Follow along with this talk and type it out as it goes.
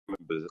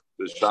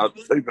The shot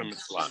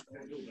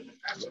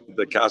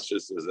the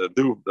kashrus is a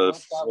do. The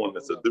one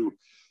is a do.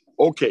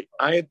 Okay,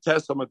 Ayin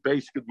Testament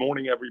base. Good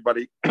morning,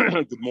 everybody.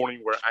 Good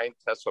morning. We're Ayin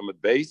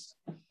Testament base,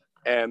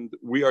 and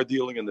we are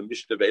dealing in the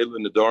Mishnah of Eilu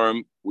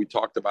Nedarim. We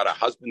talked about a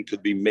husband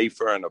could be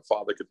mefer and a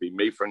father could be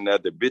mefer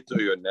neder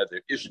bitoy or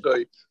neder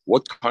ishtoi.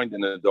 What kind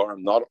of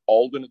Nedarim? Not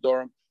all the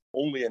Nedarim.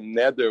 Only a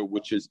neder,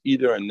 which is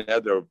either a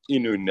neder of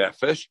inu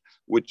nefesh,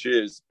 which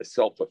is a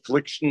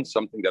self-affliction,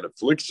 something that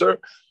afflicts her,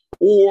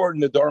 or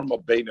nedarim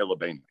of beina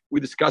lebeina. We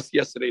discussed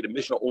yesterday the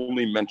Mishnah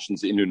only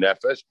mentions inu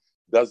nefesh,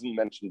 doesn't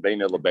mention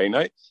beina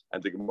lebeina,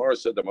 and the Gemara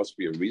said there must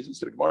be a reason.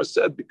 So the Gemara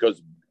said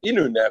because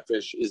inu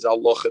nefesh is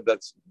halacha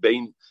that's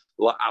bein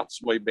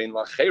la'atzmoi bein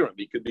lacherim.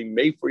 He could be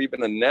made for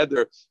even a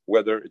neder,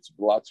 whether it's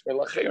la'atzmoi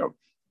lacherim.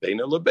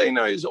 Beina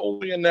lebeina is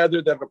only a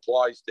neder that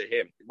applies to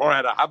him. Gemara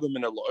had a havim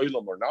in a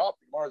la'olam or not.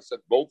 Gemara said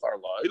both are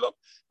la'olam,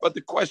 but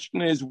the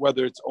question is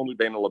whether it's only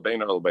beina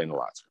lebeina or beina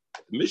la'atzmoi.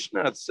 The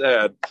Mishnah had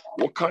said,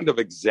 what kind of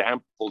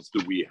examples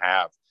do we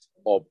have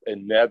of a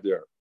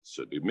neder?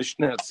 So the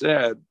Mishnah had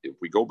said, if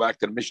we go back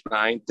to the Mishnah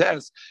Ayin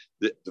Tes,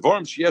 the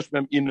dvarim sheyesh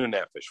b'hem inu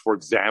nefesh. For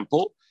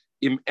example,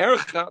 im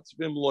erchatz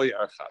v'im lo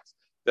erchatz,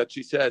 that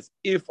she says,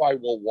 if I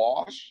will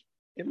wash,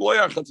 im lo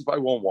erchatz, if I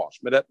won't wash,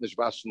 meret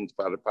nishvashin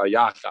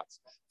yachatz,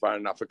 for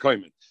an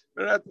afikoyment.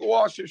 Meret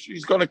wash,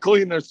 she's going to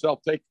clean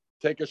herself, take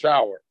a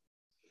shower.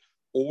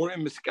 Or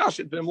in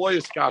miskashet v'im lo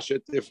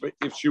yiskashet,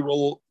 if she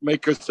will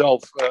make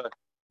herself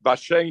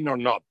bashein or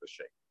not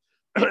bashein.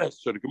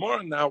 So the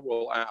Gemara now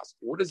will ask,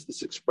 what is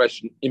this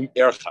expression im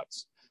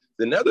erchatz?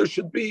 The nether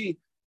should be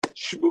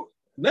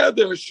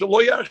nether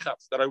shelo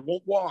erchatz, that I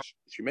won't wash.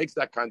 She makes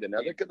that kind of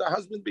nether. Could the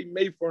husband be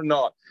made for or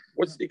not?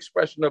 What's the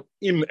expression of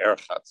im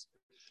erchatz?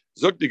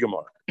 Zog the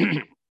Gemara.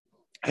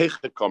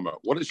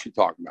 What is she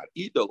talking about?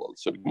 Idol.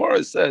 So the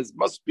Gemara says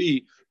must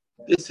be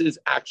this is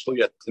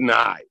actually a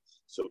tanai.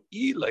 So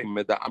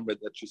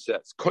that she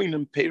says,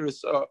 koinem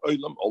peris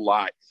olam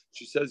olai.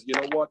 She says, you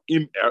know what?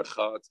 Im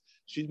erchatz.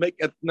 She's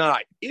making a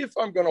tanai. If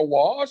I'm going to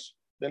wash,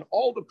 then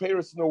all the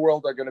peris in the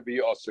world are going to be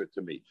usher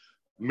to me.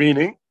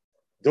 Meaning,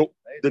 the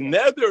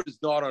nether is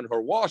not on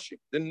her washing.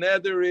 The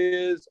nether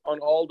is on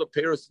all the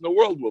peris in the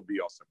world will be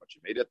usher. But she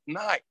made it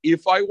tanai.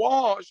 If I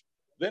wash,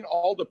 then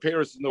all the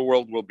peris in the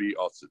world will be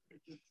usher.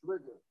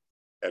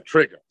 A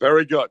trigger.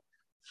 Very good.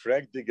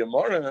 Frag the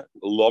Gemara,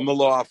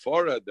 lomelo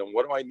afara. Then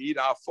what do I need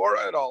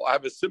afara at all? I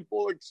have a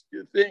simple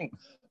thing.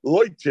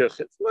 Let her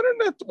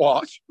not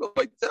wash.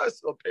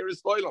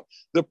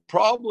 The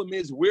problem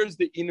is, where's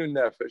the inu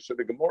nefesh? So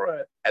the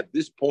Gemara at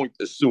this point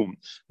assumed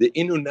the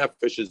inu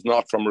nefesh is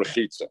not from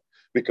rechitza,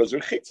 because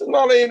rechitza is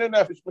not an inu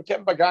nefesh.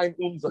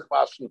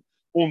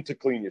 To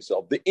clean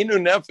yourself. The inu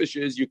nefesh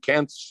is you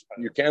can't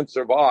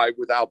survive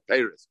without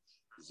peris.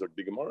 So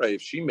the Gemara,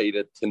 if she made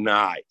it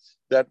tonight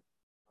that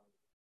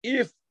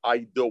if I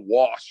do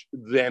wash,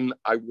 then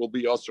I will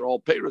be usher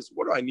all peris.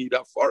 What do I need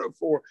afara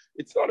for?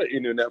 It's not an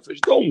inu nefesh.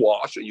 Don't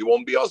wash, and you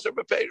won't be usher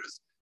for peris.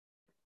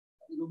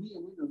 It'll be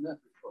an inu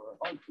nefesh for her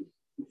husband.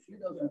 If she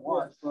doesn't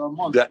wash for a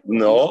month.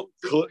 No.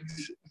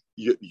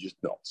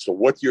 So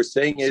what you're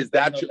saying is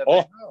that should,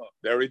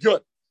 very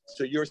good.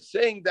 So you're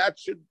saying that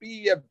should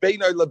be a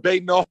beina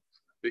lebeina,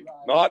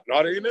 not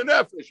inu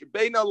nefesh,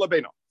 beina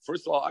lebeina.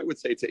 First of all, I would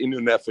say it's an inu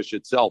nefesh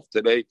itself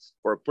today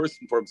for a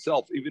person for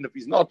himself, even if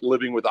he's not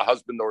living with a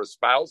husband or a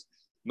spouse,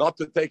 not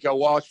to take a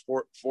wash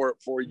for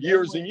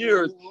years and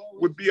years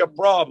would be a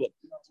problem.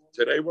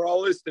 Today we're all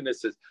listening. It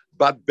says,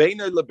 but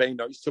beina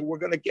lebeina. So we're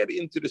going to get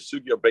into the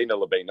sugya beina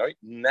lebeina.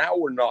 Now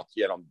we're not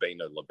yet on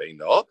beina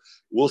lebeina.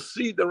 We'll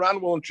see. The Ran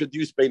will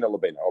introduce beina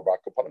lebeina.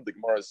 The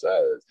Gemara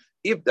says,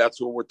 if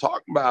that's what we're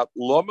talking about,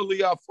 lo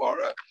meliya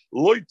afara,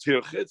 lo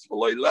tirchitz,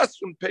 lo less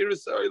from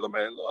peris.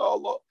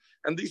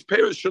 And these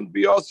pairs shouldn't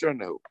be usher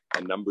now.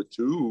 And number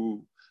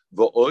two,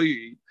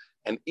 v'oi.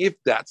 And if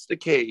that's the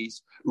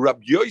case,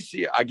 Rabbi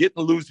Yossi, I get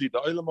Lucy. The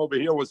Olam over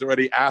here was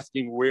already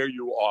asking where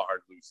you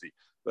are, Lucy.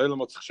 The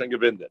Olam hat sich schon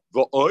gewindet.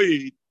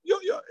 V'oi.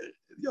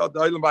 The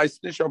Olam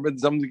weiß nicht, aber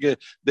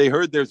they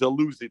heard there's a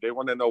Lucy. They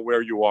want to know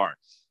where you are.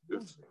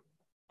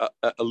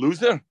 A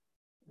loser?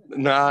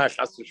 Nah,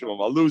 a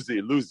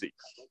Lucy.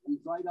 He's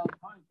right on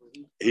time.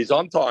 He's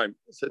on time.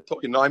 I said,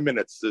 9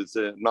 minutes is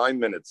 9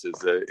 minutes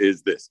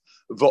is this.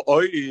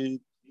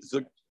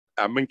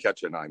 I'm going to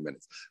catch 9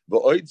 minutes.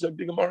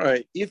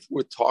 If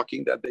we're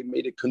talking that they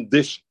made a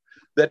condition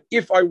that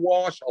if I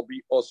wash, I'll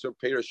be also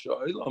perish.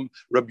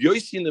 Rabbi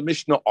Yossi in the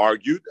Mishnah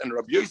argued, and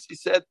Rabbi Yossi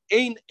said,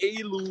 "Ein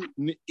elu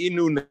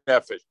inu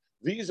nefesh."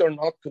 These are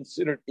not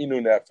considered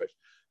inu nefesh.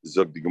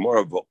 Zog the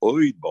Gemara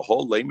v'oid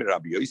b'hol leimer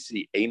Rabbi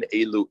Yossi ein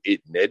elu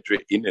it nedre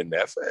inu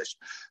nefesh.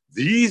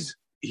 These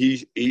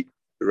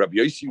Rabbi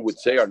Yossi would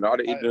say are not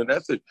inu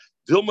nefesh.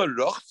 Dilma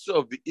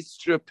rochza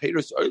v'istra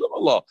peris olam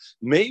Allah.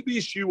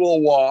 Maybe she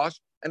will wash,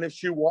 and if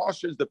she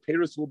washes, the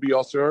peris will be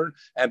usher.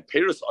 And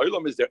peris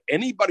olam, is there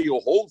anybody who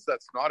holds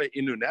that's not an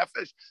inu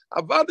nefesh?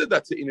 Avada,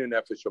 that's an inu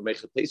nefesh. Or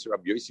mechatesa,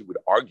 Rabbi Yossi would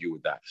argue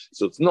with that.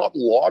 So it's not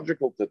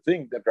logical to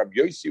think that Rabbi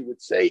Yossi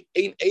would say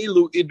ein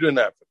elu idru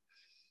nefesh.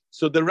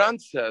 So the Ran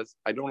says,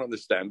 I don't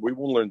understand. We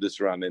won't learn this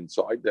Ran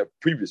inside. The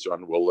previous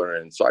Ran we'll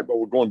learn inside, but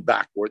we're going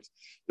backwards.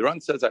 The Ran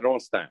says, I don't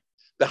understand.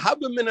 The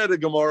Habamina of the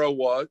Gemara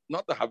was,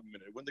 not the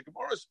Habamina, when the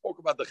Gemara spoke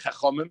about the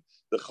Chachamim,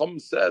 the Chacham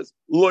says,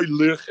 Loi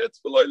lichitz,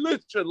 loi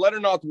lichitz, let her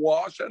not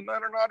wash and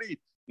let her not eat.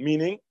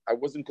 Meaning, I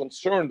wasn't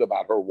concerned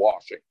about her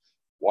washing.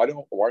 Why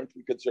aren't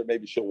we concerned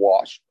maybe she'll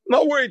wash?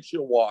 No worries,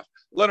 she'll wash.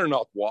 Let her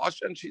not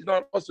wash, and she's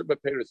not also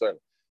beperes.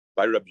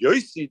 By Rabbi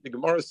Yossi, the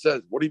Gemara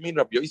says, what do you mean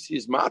Rabbi Yossi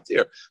is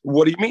matir?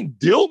 What do you mean?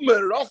 Dil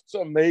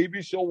merachza,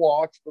 maybe she'll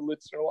wash the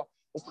litzner.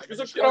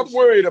 Because you're not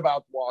worried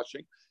about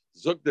washing.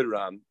 Zug the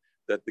Ran,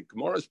 that the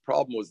Gemara's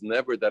problem was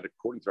never that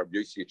according to Rabbi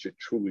Yossi, it should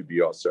truly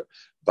be Aser.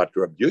 But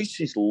Rabbi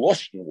Yossi's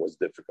Lashon was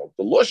difficult.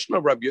 The Lashon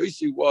of Rabbi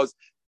Yossi was,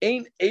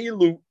 Ein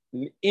elu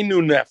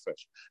inu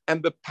nefesh.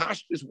 And the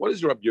pashtus, what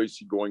is Rabbi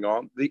Yossi going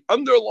on? The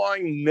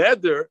underlying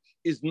neder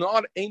is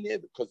not a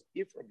neder, because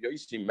if Rabbi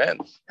Yossi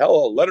meant,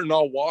 hell, let her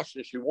not wash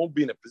and she won't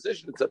be in a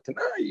position, it's a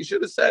tanai. You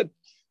should have said,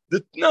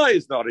 the tanai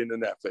is not in a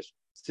nefesh.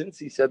 Since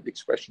he said the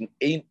expression,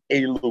 ein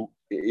elu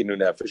inu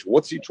nefesh,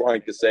 what's he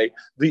trying to say?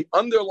 The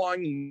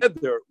underlying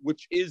neder,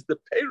 which is the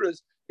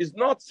peres, is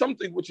not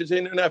something which is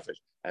in a nefesh.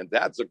 And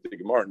that's the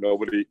Gemara.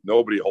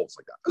 Nobody holds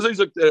like that. As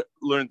I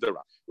learned the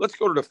Ran. Let's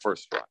go to the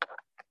first one.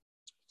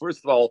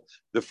 First of all,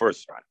 the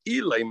first one.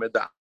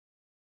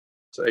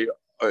 Say,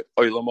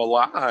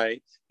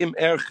 im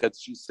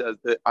erchetz, she says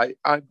that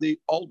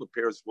all the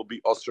pairs will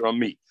be osir on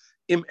me.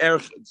 Im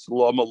erchetz,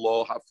 lama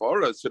lo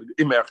hafara. So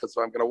im erchetz,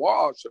 so I'm going to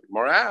wash.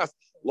 More asked,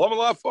 lama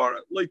lo hafara.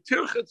 Like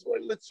tirchetz,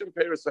 litzim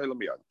pairs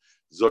saylamiyad.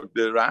 Zog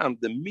the Ran,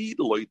 the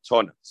middle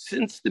tona.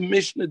 Since the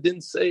Mishnah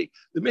didn't say,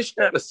 the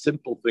Mishnah had a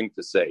simple thing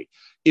to say.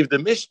 If the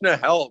Mishnah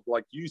held,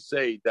 like you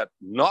say, that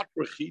not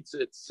rechitza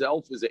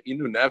itself is an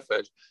inu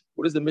nefesh,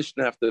 what does the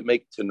Mishnah have to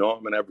make to know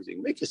and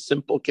everything? Make a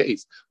simple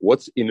case.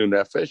 What's inu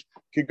nefesh?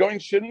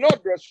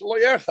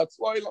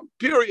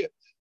 Period.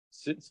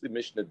 Since the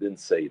Mishnah didn't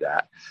say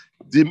that,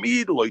 the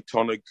middle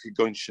tona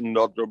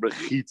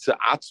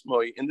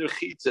in the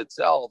rechitza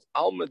itself,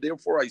 alma.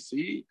 Therefore, I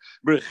see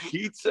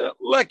rechitza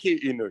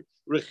leki inu.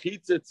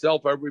 Rechitza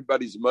itself,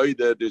 everybody's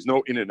moida. There's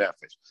no inu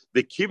nefesh.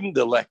 The kivin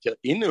the leka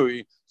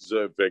inu.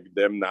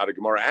 Them not a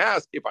Gemara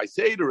ask if I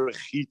say the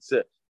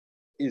rechitza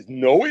is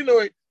no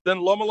inu, then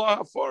lama la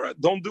hafara.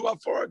 Don't do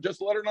hafara.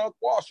 Just let her not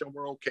wash, and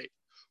we're okay.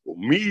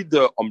 Me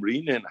the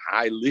amrinin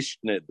high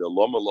lishne the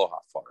lama la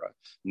hafara.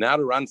 Now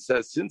the Ran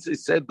says, since he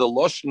said the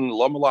lashon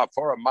lama la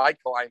hafara,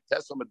 Michael I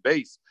testament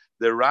base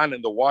the Ran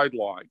in the wide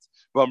lines.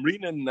 But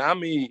amrinin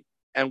nami.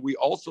 And we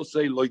also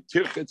say loy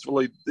tirchetz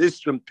v'loy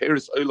distrim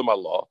peris olam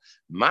Allah.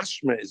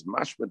 Mashma is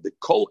mashma. The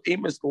kol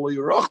emes loy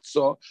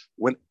rachza.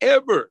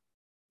 Whenever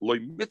loy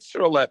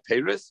mitzvah la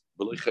peris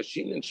v'loy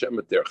chashin and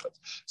shemet tirchetz.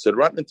 So the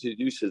Ran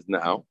introduces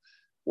now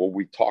what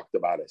we talked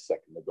about a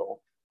second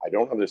ago. I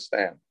don't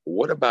understand.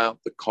 What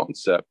about the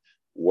concept?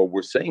 What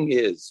we're saying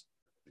is,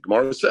 the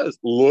Gemara says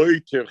loy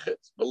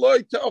tirchetz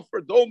v'loy telfer.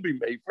 Don't be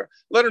made for.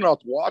 Let her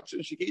not watch,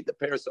 and she can eat the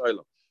peris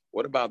olam.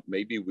 What about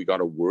maybe we got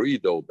to worry,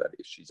 though, that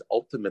if she's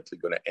ultimately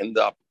going to end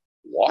up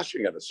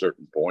washing at a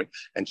certain point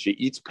and she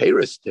eats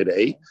Paris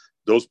today,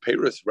 those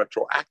Paris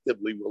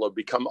retroactively will have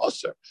become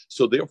usher.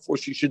 So therefore,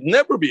 she should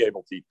never be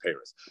able to eat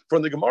Paris.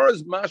 From the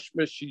Gemara's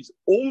mashma, she's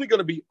only going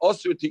to be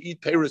usher to eat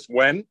Paris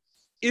when?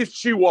 If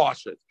she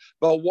washes.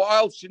 But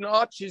while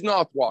she's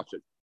not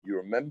washing. You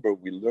remember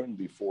we learned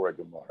before a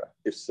Gemara.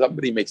 If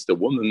somebody the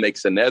woman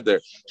makes a neder,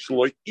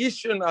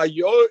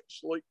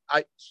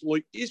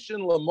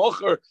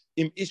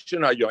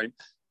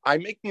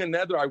 I'm making a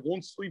neder, I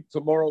won't sleep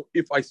tomorrow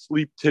if I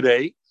sleep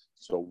today.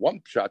 So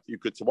one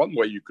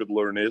way you could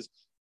learn is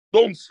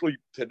don't sleep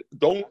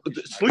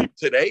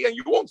today and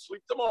you won't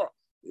sleep tomorrow.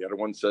 The other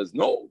one says,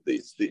 no,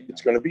 it's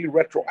going to be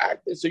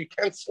retroactive, so you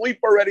can't sleep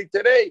already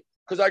today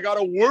because I got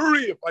to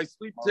worry if I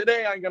sleep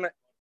today, I'm going to.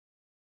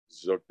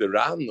 Zok the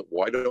Ran,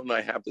 why don't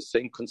I have the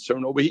same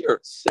concern over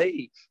here?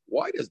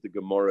 Why does the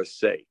Gemara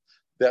say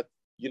that,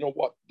 you know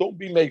what, don't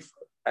be mefer,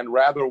 and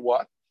rather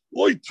what?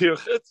 Loy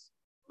tirchetz,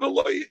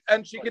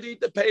 and she could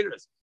eat the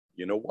peiros.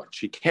 You know what?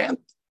 She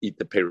can't eat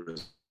the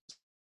peiros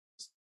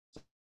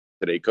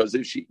today, because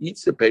if she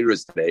eats the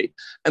peiros today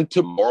and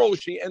tomorrow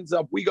she ends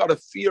up, we got to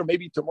fear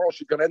maybe tomorrow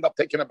she's going to end up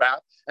taking a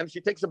bath, and if she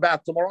takes a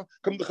bath tomorrow,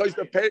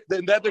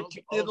 the nether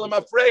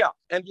afreya.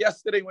 And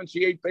yesterday when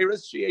she ate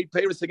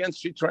peiros against,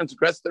 she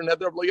transgressed her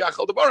nether of lo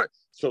yachal debarim.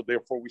 So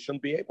therefore we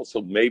shouldn't be able.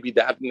 So maybe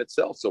that in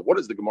itself. So what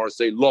does the Gemara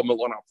say? Lo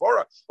melon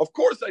afara. Of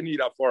course I need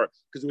afara,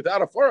 because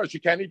without afara she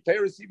can't eat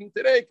peiros even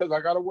today, because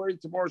I got to worry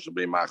tomorrow she'll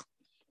be mach.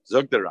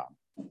 Zog the Ram.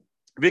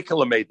 Sorry,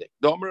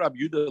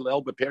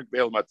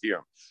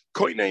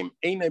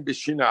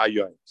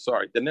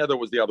 the nether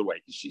was the other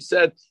way. She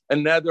said, a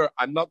nether,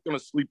 I'm not going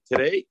to sleep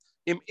today.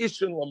 If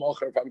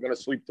I'm going to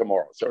sleep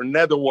tomorrow. So her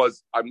nether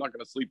was, I'm not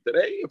going to sleep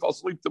today if I'll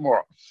sleep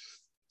tomorrow.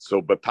 So,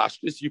 but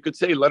Pashtus, you could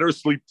say, let her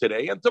sleep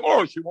today and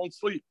tomorrow she won't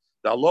sleep.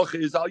 The halacha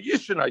is al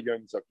yishin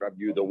ayom zakra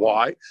Yehuda.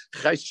 Why?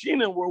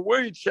 Chashina, we're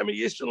worried shemi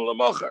yishin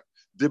lamacher.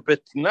 The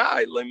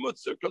betnai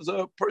lemutzer, because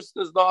a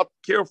person is not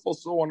careful,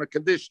 so on a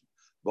condition.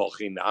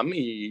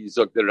 Maybe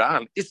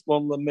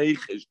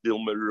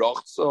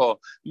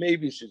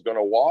she's going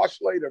to wash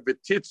later,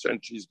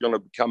 and she's going to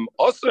become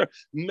usher.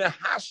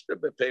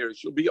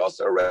 She'll be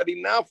usher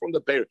already now from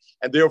the Paris.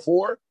 And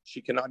therefore,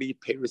 she cannot eat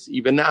Paris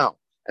even now.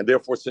 And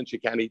therefore, since she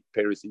can't eat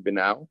Paris even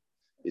now,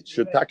 it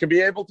should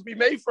be able to be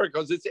made for her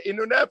because it's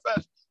Inu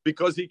Nefesh.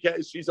 Because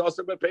she's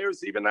also by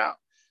Paris even now.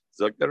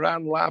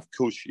 Zogdaran laugh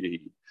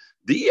kushi.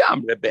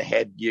 Diamre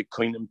behead ye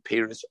koinem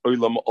Paris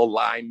olam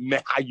olai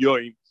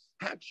mehayoim.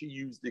 Had she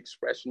used the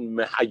expression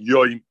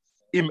mehayoim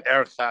im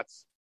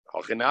erchatz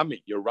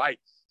hachinami? You're right.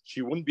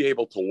 She wouldn't be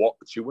able to walk.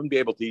 She wouldn't be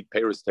able to eat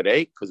Paris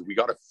today because we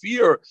got to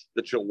fear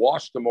that she'll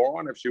wash tomorrow.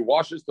 And if she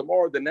washes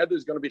tomorrow, the nether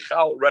is going to be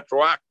chal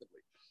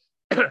retroactively.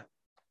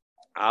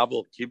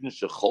 Aval kibn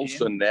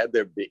shecholsa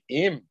nether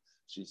beim.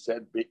 She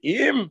said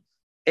beim.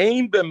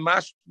 Ein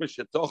b'mashma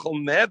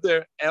shetochel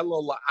nether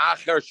elo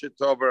la'achar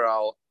shetover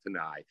al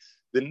tanai.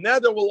 The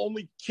nether will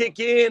only kick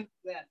in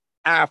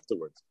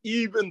afterwards,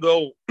 even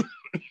though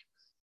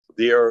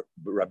their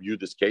Rabbi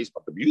Yehuda's case,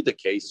 but the Yehuda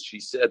case, she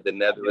said the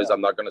nether is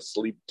I'm not going to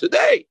sleep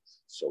today.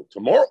 So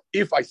tomorrow,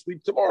 if I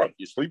sleep tomorrow, if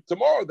you sleep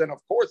tomorrow, then of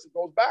course it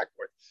goes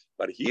backwards.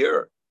 But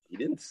here, he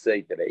didn't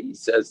say today. He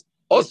says,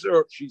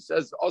 Osir, she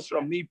says,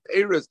 Osir, me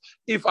Paris,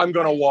 if I'm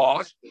going to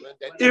wash.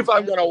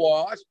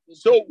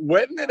 So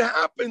when it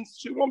happens,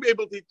 she won't be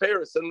able to eat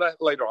Paris and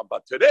that later on.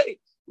 But today,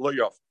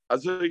 Loyof,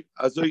 Azoi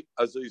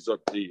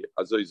Zokti,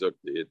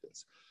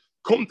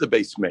 come to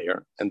base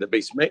mayor, and the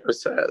base mayor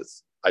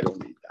says, I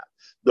don't need that.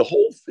 The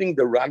whole thing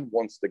the Ran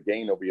wants to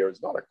gain over here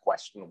is not a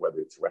question whether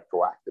it's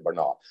retroactive or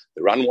not.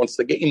 The Ran wants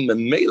to gain the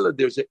Mela.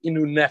 There's an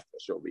Inu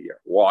Nefesh over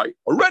here. Why?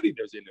 Already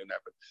there's Inu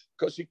Nefesh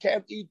because she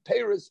can't eat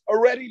Paris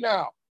already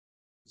now.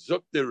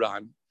 Zuk the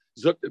Ran,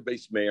 Zuk the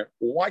base mayor.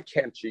 Why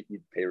can't she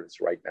eat Paris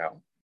right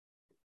now?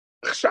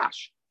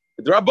 Chash,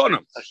 the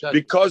Rabbanim,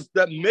 because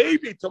then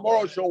maybe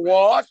tomorrow she'll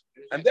wash,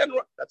 and then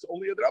that's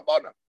only a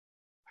Rabbanim.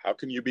 How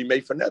can you be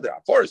made for nether?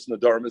 First,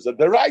 Nadarim is a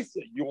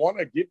deraisa. You want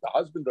to give the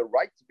husband the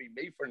right to be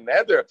made for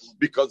nether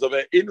because of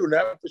an inu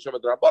nefesh of a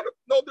drabanan?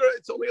 No,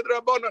 it's only a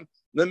drabanan.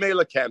 The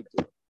mela can't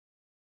do it.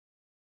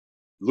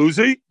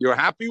 Lucy, you're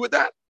happy with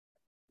that?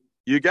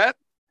 You get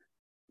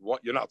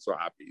what? You're not so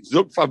happy.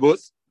 Zug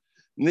fabus.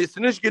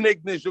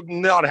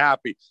 Not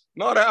happy.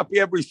 Not happy.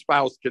 Every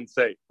spouse can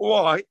say.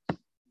 Why?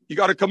 You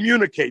got to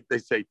communicate. They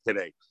say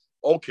today.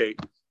 Okay.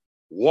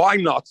 Why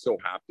not so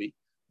happy?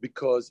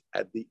 Because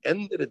at the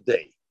end of the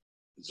day,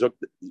 Zog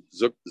the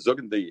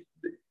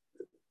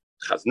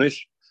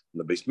Chaznish,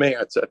 the Beis Meir,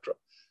 etc.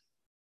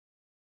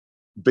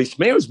 Beis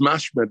Meir is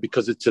mashmer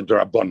because it's a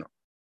drabana.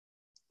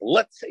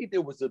 Let's say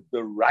there was a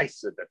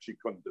deraisa that she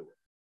couldn't do it,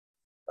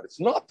 but it's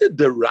not the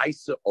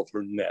deraisa of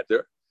her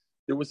nether.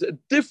 There was a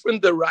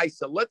different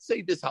deraisa. Let's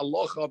say this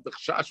halacha of the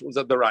chash was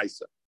a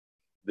deraisa.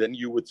 Then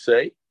you would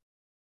say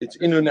it's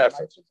inu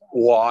nefesh.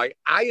 Why?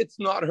 It's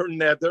not her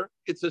nether.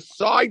 It's a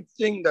side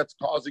thing that's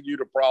causing you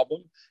the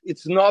problem.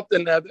 It's not the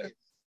nether.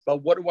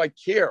 But what do I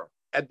care?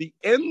 At the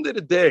end of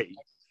the day,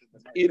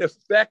 it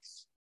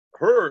affects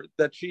her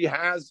that she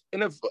has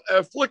an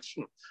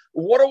affliction.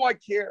 What do I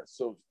care?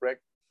 So, Frank,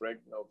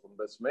 no, from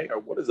Beis Meir,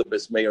 what does the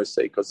Beis Meir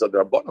say? Because of the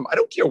Rabbanim, I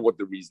don't care what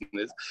the reason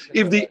is.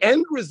 If the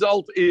end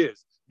result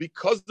is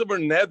because of her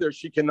nether,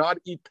 she cannot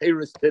eat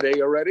Paris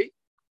today already,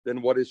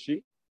 then what is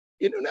she?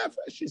 Inu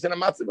nefesh. She's in a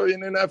matzah of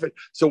inu nefesh.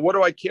 So what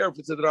do I care if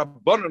it's a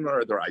Rabbanim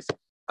or a deraisa?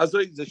 They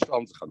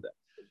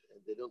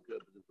don't care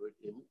for the word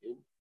in.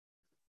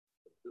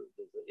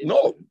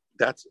 No,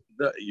 that's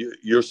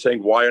you're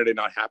saying why are they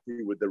not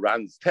happy with the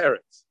Ran's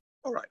teretz?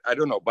 All right, I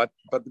don't know, but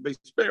the Beis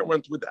Meir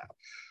went with that.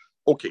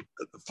 Okay,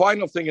 the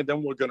final thing, and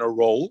then we're going to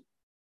roll.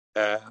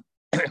 The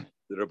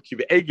Rabbi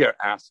Kiva Eger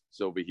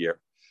asks over here.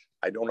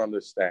 I don't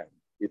understand.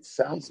 It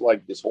sounds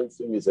like this whole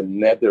thing is a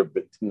nether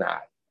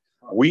betnai.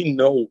 We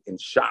know in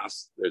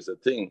Shas there's a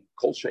thing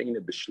kol she'ina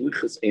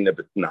b'shlichus eina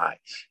betnai.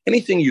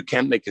 Anything you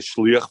can make a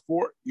shliach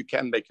for, you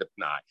can make a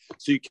tnai.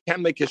 So you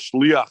can make a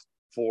shliach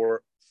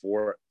for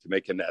to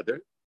make a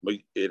nether.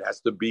 It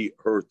has to be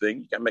her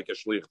thing. You can't make a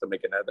shliach to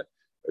make a nether.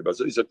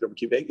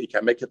 You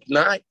can't make a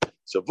tnai.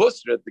 So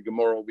Vosret, the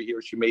Gemara over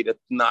here, she made a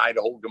tnai.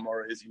 The whole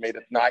Gemara is he made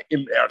a tnai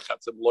im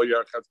erchatz and lo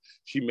erchatz.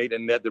 She made a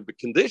nether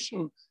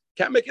b'condition.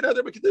 Can't make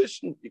another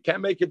b'condition. You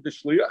can't make it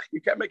b'shliach.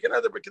 You can't make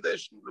another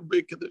b'condition.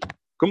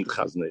 Come to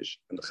Chaznish,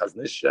 and the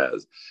Chaznish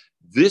says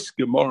this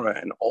Gemara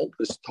and all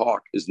this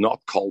talk is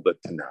not called a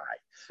tnai.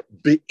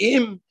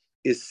 Be'im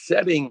is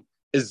setting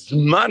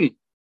zman.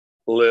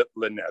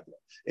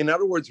 In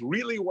other words,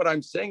 really what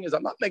I'm saying is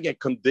I'm not making a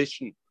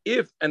condition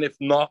if and if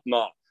not,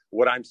 not.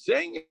 What I'm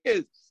saying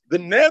is the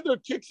nether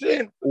kicks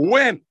in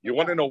when. You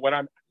want to know when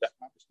I'm...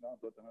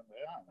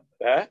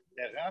 Huh?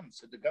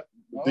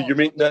 Do you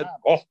mean that?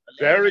 Oh,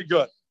 very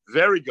good.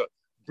 Very good.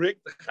 prick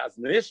the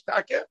Chaznish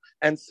Taka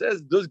and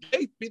says, does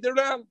gate be the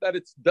ram that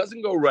it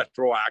doesn't go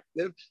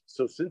retroactive?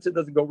 So since it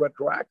doesn't go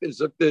retroactive,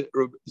 Zuk the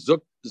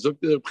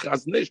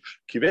Chaznish,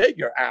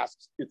 Kiveger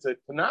asks, it's a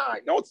Tanai.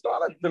 No, it's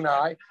not a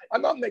Tanai.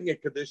 I'm not making a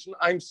condition.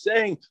 I'm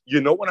saying,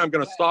 when I'm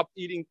going to stop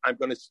eating? I'm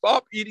going to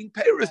stop eating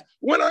Paris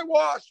when I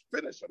wash.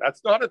 Finish it.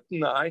 That's not a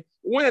Tanai.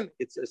 When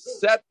it's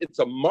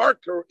a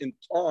marker in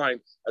time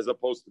as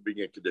opposed to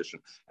being a condition.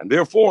 And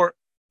therefore,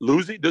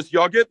 Lucy, does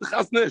y'all get the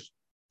Chaznish?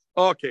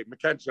 Okay,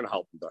 McKenzie can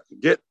help him.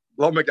 Get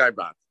lo me guy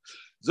back.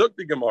 Zok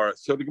the Gemara.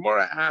 So the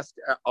Gemara asked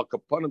Al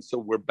Kapanim. So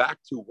we're back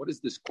to what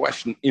is this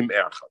question im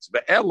erchatz?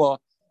 Be'ela,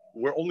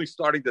 we're only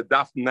starting the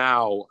daf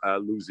now,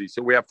 Lucy.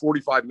 So we have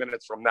 45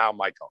 minutes from now,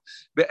 Michael.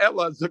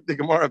 Be'ela, Zok the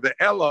Gemara.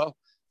 Be'ela,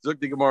 Zok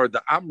the Gemara.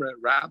 The Amra,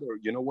 rather,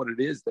 you know what it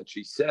is that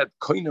she said?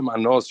 Koinem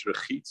anos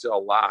rechitza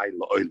alai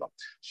la'olam.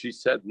 She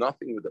said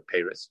nothing with the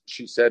Paris.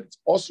 She said it's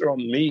also on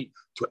me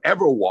to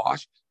ever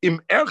wash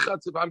im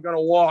erchatz if I'm going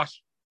to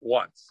wash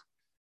once.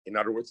 In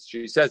other words,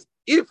 she says,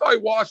 if I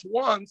wash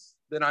once,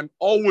 then I'm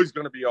always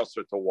going to be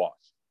usher to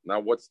wash. Now,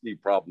 what's the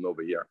problem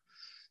over here?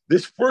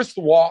 This first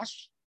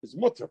wash is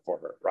mutter for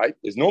her, right?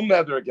 There's no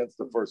nether against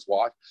the first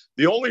wash.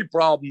 The only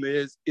problem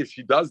is if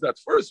she does that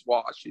first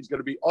wash, she's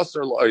going to be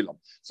usher l'olam.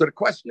 So the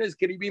question is,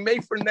 can he be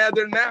made for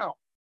nether now?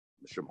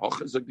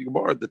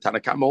 The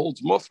Tanakama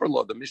holds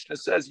muffar. The Mishnah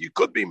says you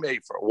could be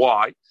made for.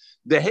 Why?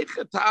 The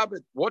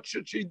hechatabit. What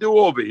should she do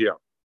over here?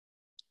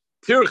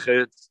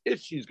 Tirchitz, if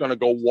she's going to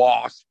go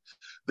wash,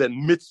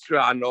 then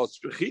mitzvah anos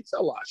rechitza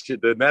lash.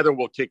 The nether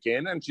will kick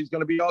in, and she's going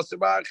to be also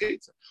by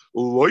rechitza.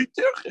 Loy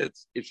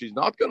tirchitz. If she's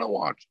not going to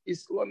wash,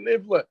 isla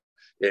nivle.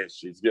 If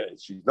she's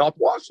not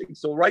washing.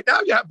 So right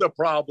now you have the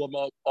problem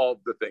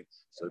of the thing.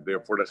 So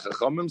therefore the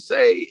Chachamim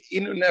say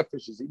inu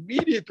nefesh is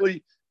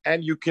immediately,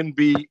 and you can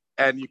do.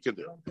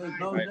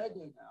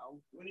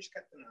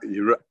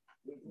 You're right.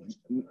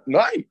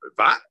 Nein,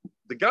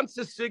 the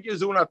ganze Sig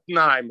is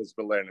unatnaim is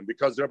learning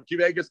because Rabbi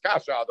Akiva is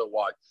kasha.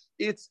 Otherwise,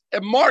 it's a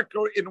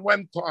marker in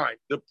when time.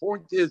 The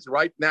point is,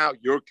 right now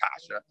you're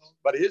kasha,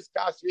 but his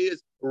kasha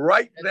is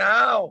right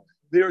now.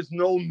 There's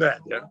no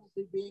nether.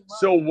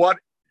 So what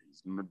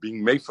is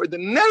being made for the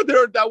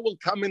nether that will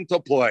come into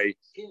play?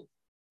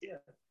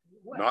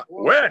 Not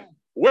when.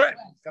 When?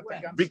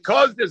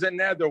 Because there's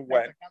another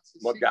when.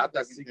 But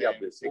the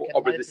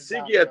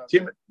sigya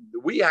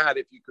we had,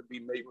 if you could be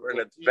made for an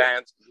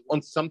advance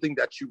on something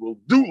that you will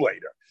do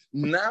later.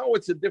 Now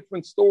it's a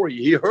different story.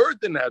 He heard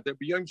the nether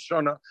beyond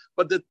Shana,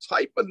 but the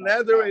type of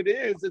nether it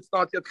is, it's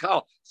not yet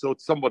chal. So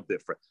it's somewhat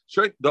different.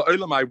 Sure, the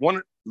olam I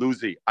wanted,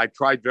 Lucy, I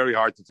tried very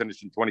hard to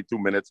finish in 22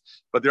 minutes,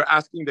 but they're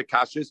asking the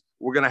kashas.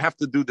 We're going to have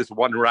to do this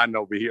one run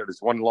over here,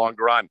 this one long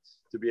run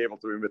to be able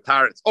to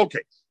retire it.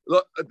 Okay.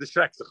 Look, the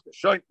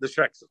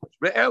Shreksichtish.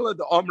 Ve'ela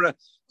the Omra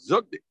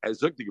Zuk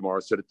the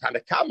Gemara. So the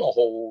Tanakama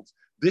holds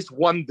this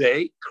one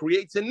day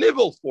creates a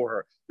nivell for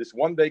her. This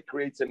one day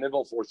creates a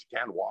nivell for her. She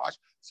can't wash.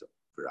 So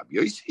for Rabbi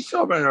Yossi,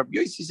 Rabbi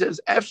Yossi says,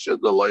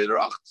 "Efshad the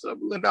loyrach."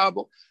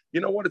 You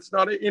know what? It's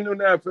not an inu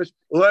nefesh.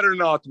 Let her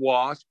not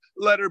wash.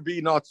 Let her be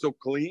not so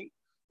clean.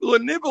 We're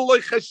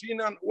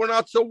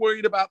not so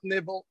worried about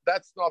nibble.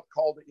 That's not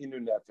called the inu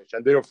nefesh,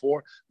 and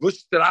therefore, and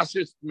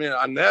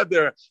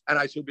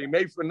I should be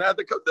made for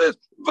nether because this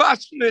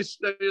vashnish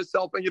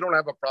yourself, and you don't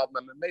have a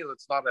problem. And male,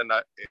 it's not an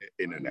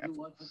inu nefesh.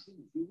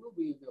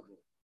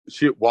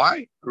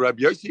 Why?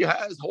 Rabbi Yossi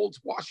holds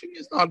washing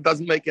is not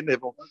doesn't make a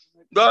nibble.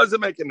 Doesn't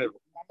make a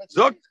nibble.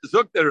 Zuk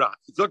the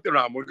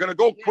ran. We're going to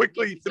go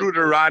quickly through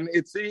the ran.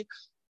 Itzi.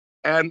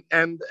 And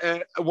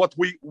what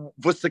we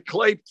was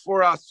claimed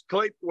for us,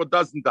 claimed what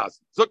doesn't.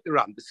 Zok the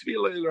ran. The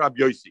Sfila Rabbi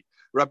Yossi.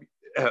 Rabbi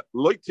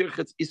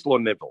Loitirchetz Islo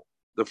Nivel.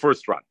 The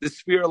first run. The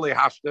Sfira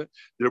Lehashta.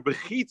 The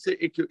Bechitze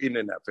Iku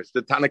Inu Nefesh.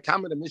 The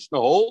Tanakama the Mishnah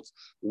holds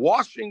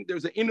washing.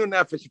 There's an Inu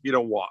Nefesh if you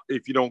don't wash,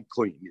 if you don't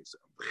clean.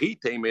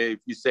 If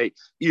you say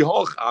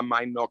Ihoch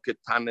Amay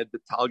Noketane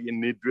Detalya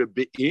Nidre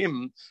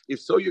Beim. If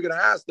so, you're going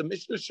to ask. The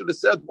Mishnah should have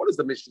said, what does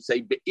the Mishnah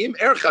say? Beim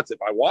Erchatz.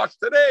 If I wash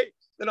today,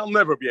 then I'll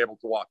never be able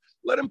to wash.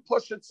 Let him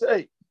push it.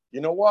 Say,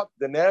 you know what?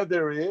 The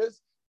nether is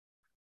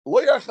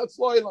the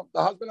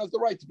husband has the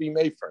right to be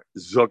made for.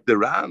 Zok the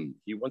ran.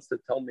 He wants to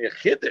tell me a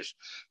chiddush.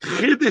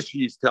 Chiddush,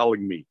 he's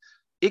telling me.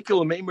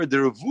 Ikel meimer the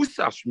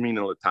revusash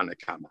mina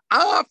l'tanakama.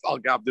 Af al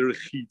gav the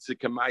rechitza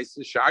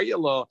k'maisa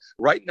shayala.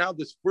 Right now,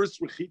 this first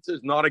rechitza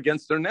is not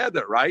against her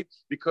nether, right?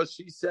 Because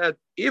she said,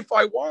 if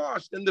I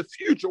wash, then the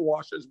future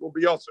washes will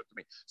be also to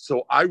me.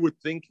 So I would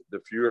think the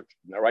future.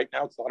 Now, right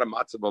now, it's not a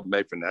matzav of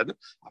made for nether.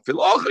 I feel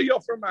that's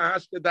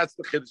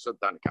the chiddush of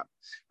tanakama.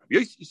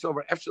 The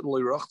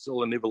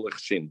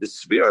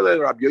sphere that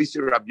Rabbi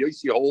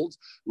Yossi holds.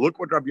 Look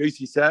what Rabbi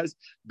Yossi says.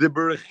 The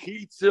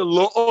berechitza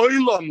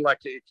lo'olam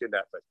like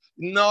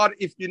not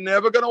if you're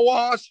never going to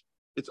wash.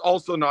 It's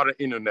also not an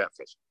inu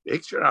nefesh.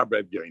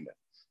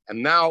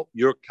 And now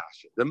your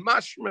kasha. The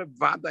mashme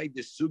vaday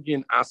the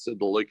sugin asad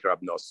loik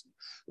Rab Nosson.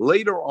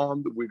 Later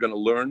on, we're going to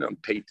learn on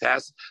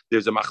Peitas.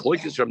 There's a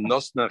machlokes Rab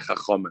Nosson and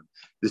Chachamim.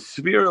 The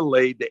sphere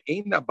lay the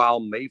ein abal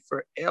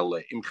mefer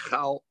ele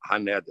imchal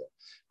haneder.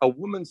 A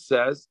woman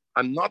says,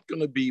 I'm not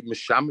going to be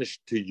mishamish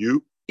to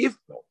you. If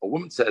a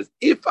woman says,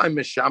 if I'm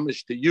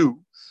mishamish to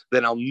you,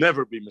 then I'll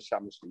never be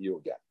mishamish to you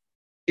again.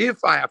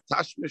 If I have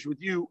tashmish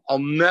with you, I'll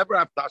never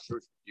have tashmish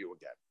with you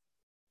again.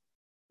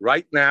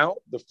 Right now,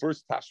 the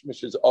first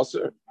tashmish is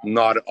usher,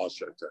 not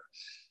usher.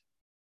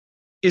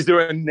 Is there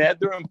a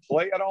nether in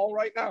play at all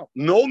right now?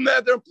 No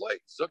nether in play.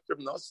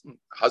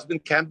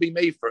 Husband can't be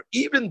made for,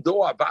 even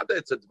though Avada,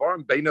 it's a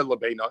dvarim beina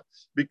lebeina,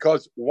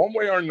 because one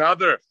way or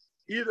another,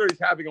 either he's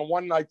having a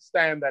one-night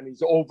stand and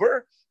he's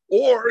over,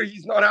 or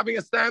he's not having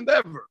a stand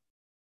ever.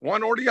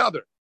 One or the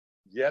other.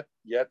 Yet,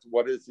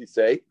 what does he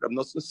say? Rav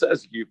Nosson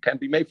says you can't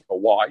be made for.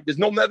 Why? There's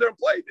no nether in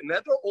play. The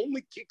nether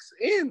only kicks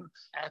in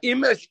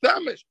imesh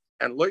tamish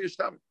and lo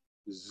yishtamish.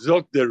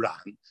 Zog the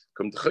Ran,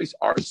 come to Chais,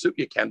 our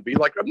sugya can't be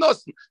like Rav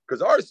Nosson,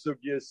 because our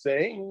sugya is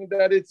saying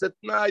that it's at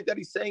night, that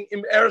he's saying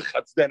im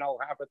erchatz, then I'll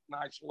have it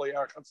night shaloi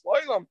erchatz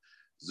loilam.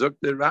 Zog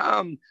the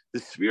Ran, the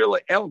sphere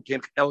el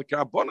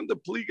karabon the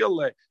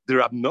pligal the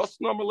Rav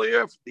Nosson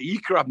amalef, the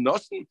ikar Rav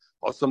Nosson,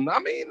 osam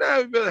nami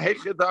na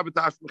hechet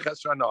abatash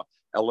mechesrana.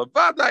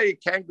 Elevada,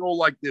 it can't go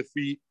like the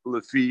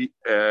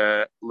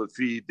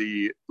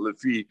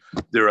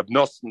Rav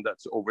Nosson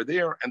that's over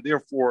there, and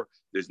therefore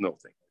there's no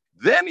thing.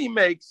 Then he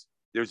makes,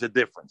 there's a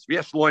difference.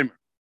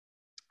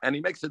 And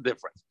he makes a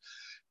difference.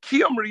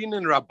 5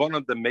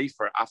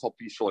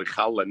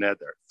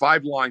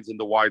 lines in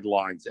the wide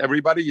lines.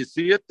 Everybody, you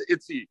see it?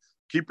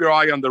 Keep your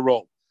eye on the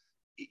road.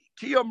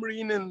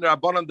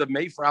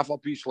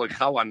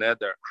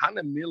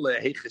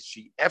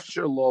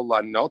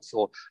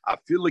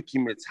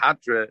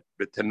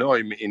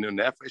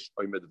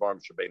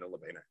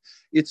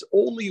 It's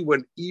only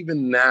when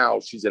even now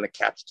she's in a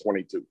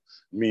catch-22,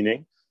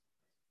 meaning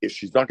if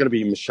she's not going to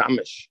be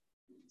mishamish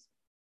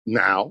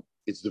now,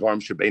 it's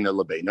Dvarim Shebeina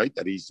Lebeina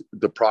that he's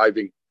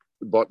depriving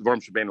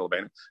Dvarim Shebeina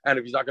Lebeina. And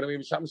if he's not going to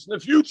be mishamish in the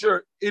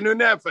future, in a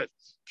nefesh,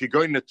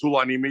 going to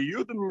Tulani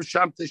Meyudim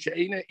Mishamte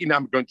Sheina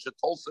Inam Gon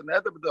Shetolsa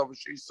Neder B'Dover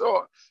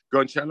Sheisor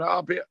Gon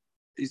Shana.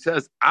 He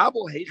says,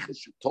 "Abel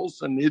Heichesh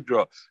Tolsa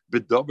Nidra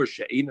B'Dover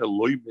Sheina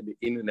Loymin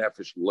in a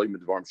nefesh Loymin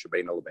Dvarim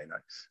Shebeina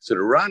Lebeina." So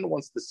the Ran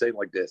wants to say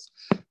like this: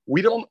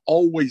 we don't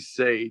always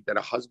say that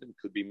a husband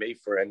could be made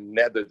for a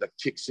nether that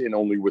kicks in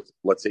only with,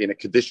 let's say, in a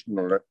condition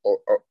or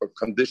a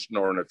condition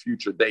or in a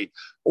future date.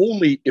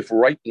 Only if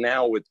right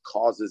now it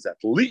causes at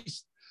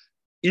least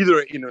either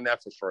an inner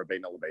nefesh or a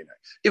beina lebeina.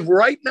 If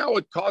right now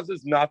it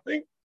causes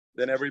nothing,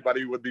 then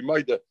everybody would be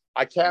made.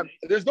 I can't.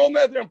 There's no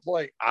nether in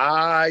play.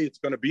 It's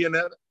going to be a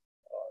nether.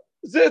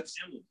 It's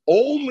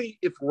only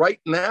if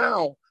right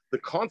now the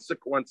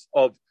consequence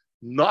of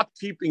not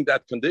keeping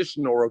that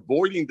condition or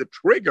avoiding the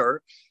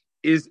trigger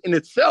is in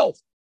itself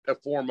a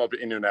form of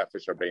inner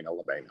nefesh or beina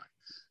lebeina.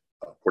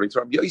 According to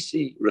Rabbi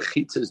Yossi,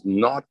 rechitza is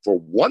not for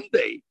one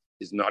day,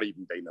 is not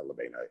even beina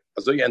lebeina.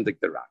 So you end the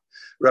Ran.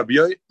 Rabbi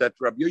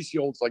Yossi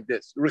holds like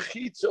this: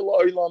 rechitza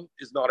lo'ilam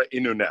is not an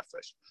inner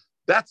nefesh.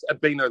 That's a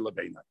beina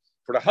lebeina.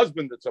 For the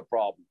husband, it's a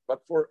problem,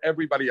 but for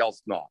everybody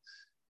else, not.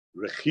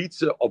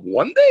 Rechitza of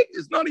one day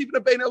is not even a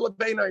beina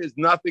lebeina, is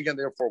nothing, and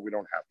therefore we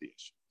don't have the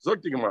issue.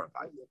 Zok the Gemara.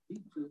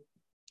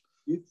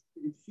 If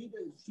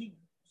she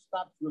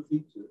stops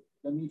rechitza,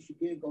 that means she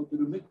can't go to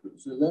the mikveh.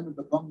 So then it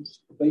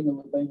becomes beina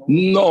lebeina.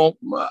 No,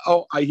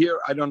 I hear.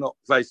 I don't know.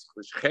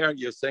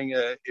 You're saying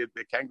if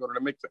they can't go to the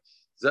mikveh.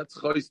 That's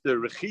the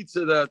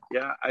rechitza. That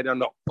I don't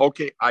know.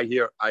 Okay, I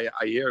hear. I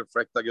hear.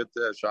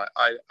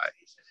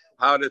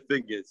 How the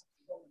thing is.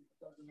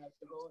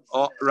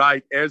 Oh,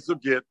 right.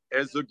 Ezugit.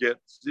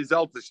 She's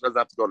eltish. She doesn't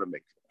have to go to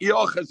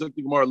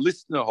mikveh.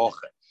 Listen to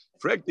Hoche.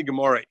 Frag the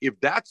Gemara. If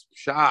that's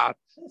pshat,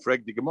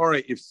 frag the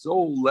Gemara. If so,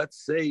 let's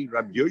say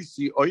Rabbi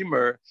Yossi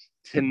Oimer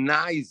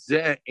Tenai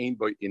Zeh Ein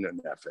Bo Iner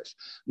Nefesh.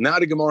 Now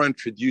the Gemara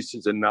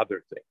introduces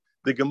another thing.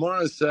 The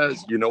Gemara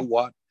says, you know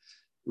what?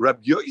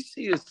 Rabbi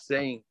Yossi is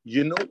saying,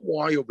 you know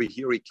why over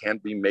here he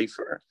can't be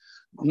mefer?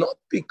 Not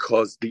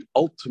because the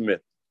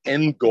ultimate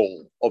end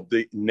goal of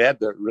the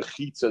nether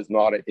rechitza is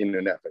not an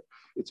inner nefesh.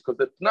 It's because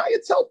the t'nai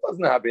itself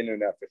doesn't have inner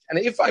nefesh. And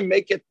if I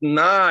make it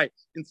t'nai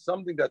in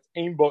something that's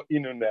ein bo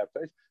inner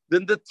nefesh,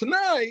 then the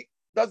t'nai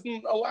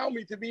doesn't allow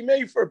me to be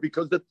mefer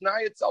because the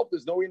t'nai itself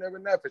is no inner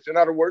nefesh. In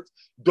other words,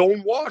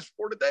 don't wash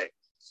for the day.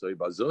 So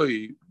why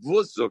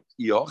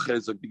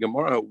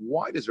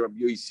does Rabbi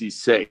Yossi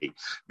say?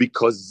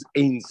 Because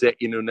ein ze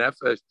inner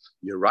nefesh.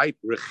 You're right.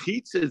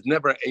 Rechitza is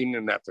never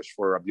inner nefesh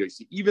for Rabbi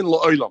Yossi, even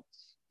lo'olam.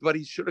 But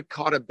he should have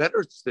caught a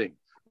better thing.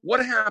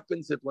 What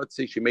happens if, let's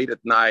say, she made it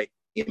night?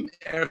 No,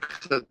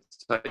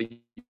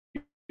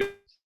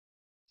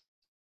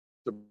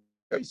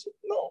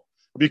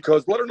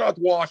 because let her not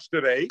wash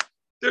today.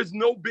 There's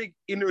no big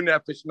inner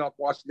nefesh not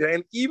washing today.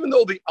 And even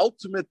though the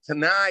ultimate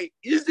tanai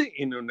is an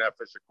inner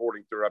nefesh,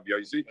 according to Rabbi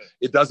Yossi,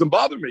 it doesn't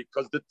bother me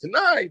because the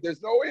tanai,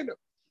 there's no inner.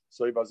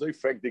 So if I say,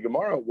 Frank the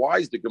Gemara, why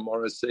is the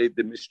Gemara say,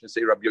 the Mishnah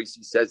say, Rabbi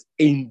Yossi says,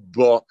 ein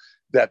ba,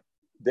 that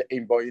the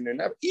ein ba inner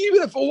nefesh,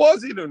 even if it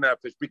was inner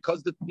nefesh,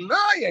 because the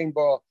tanai ein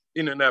ba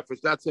inner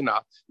nefesh, that's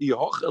enough.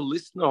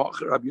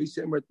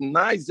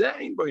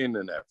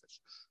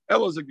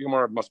 Elazar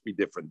Gemara must be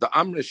different. The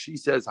Amra, she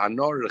says,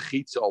 Hanar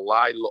Rechitza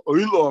Alai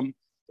L'Olam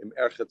Im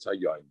Erchatz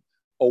Hayom,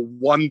 a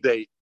 1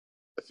 day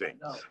thing.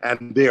 No.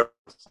 And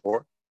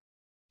therefore,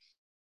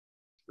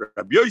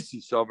 Rabbi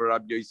Yossi, so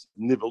Rabbi Yossi,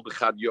 Nivel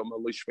Dechad Yom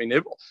Lishvei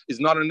Nivel is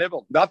not a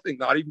Nivel, nothing,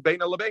 not even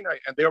Beina Lebeina,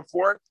 and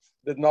therefore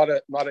there's not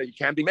a he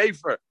can't be made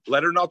for.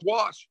 Let her not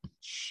wash.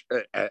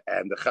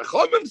 And the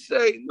Chachamim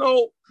say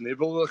no,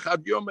 Nivel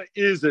Dechad Yom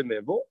is a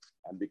Nivel,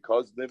 and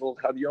because Nivel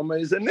Dechad Yom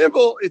is a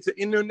Nivel, it's an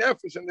Inu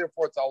Nefesh, and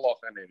therefore it's Allah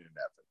and Inu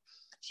Nefesh.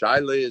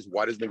 Shaila is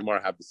why does the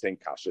Gemara have the same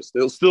kasha?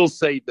 They'll still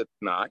say that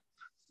not,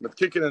 but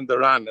kicking in the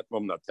ran at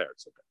Mom Nater.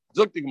 It's okay.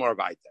 Zok the Gemara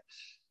weiter.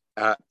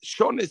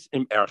 Shonis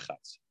im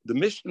Erchatz. The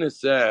Mishnah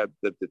said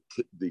that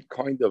the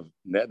kind of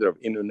nether of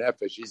Inu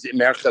Nefesh is im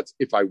Erchatz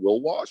if I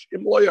will wash,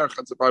 im lo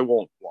Erchatz if I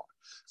won't wash.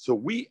 So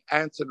we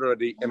answered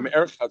already, im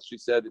Erchatz, she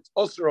said, it's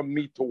usher of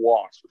me to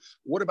wash.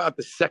 What about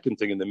the second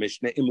thing in the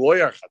Mishnah, im lo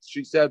Erchatz?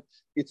 She said,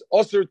 it's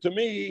usher to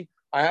me,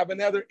 I have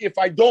another if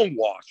I don't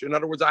wash. In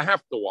other words, I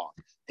have to wash.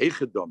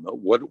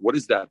 What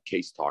is that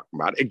case talking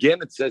about?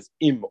 Again, it says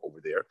im over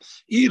there.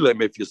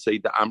 Ilim, if you say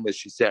the Amra,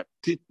 she said,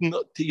 she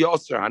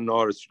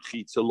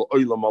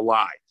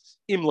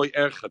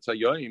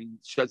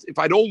says, if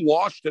I don't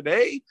wash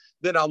today,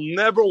 then I'll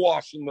never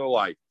wash in my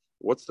life.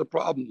 What's the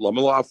problem?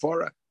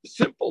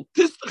 Simple.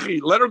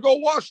 Let her go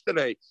wash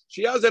today.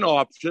 She has an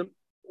option.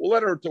 We'll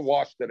let her to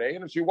wash today.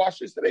 And if she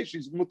washes today,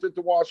 she's mutter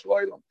to wash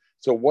later.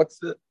 So what's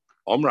the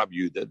Amra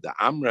Yuda, the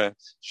Amra,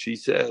 she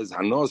says, if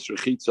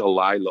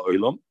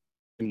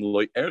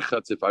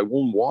I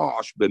won't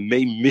wash, but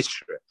may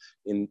mishra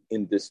in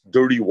this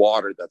dirty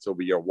water that's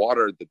over here,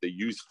 water that they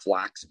use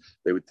flax.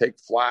 They would take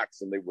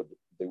flax and they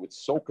would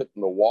soak it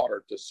in the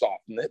water to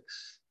soften it.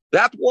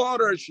 That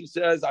water, she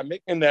says, I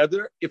make a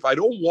nether. If I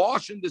don't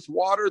wash in this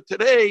water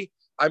today,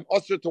 I'm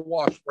usher to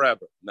wash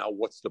forever. Now,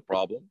 what's the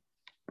problem?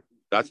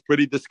 That's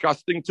pretty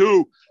disgusting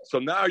too. So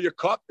now you're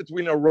caught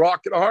between a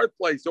rock and a hard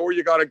place, or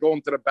you got to go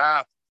into the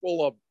bath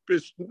full of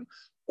bishnu,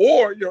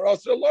 or you're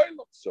also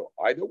loyal. So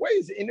either way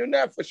is inu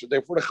nefesh.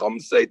 Therefore, the Chum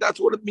say that's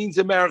what it means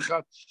in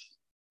America.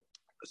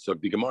 So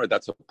the Gemara,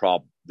 that's a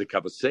problem. The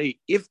Kava say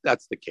if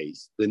that's the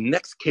case, the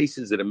next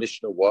cases in the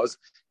Mishnah was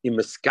im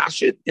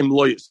miskashet im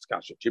lo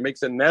yiskashet. She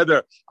makes a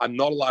nether. I'm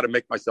not allowed to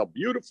make myself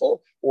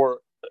beautiful, or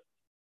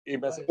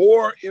if I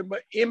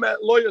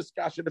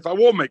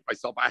won't make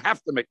myself, I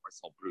have to make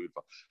myself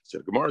beautiful. So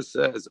the Gemara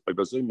says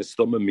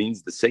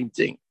means the same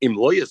thing.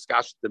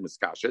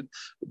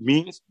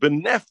 Means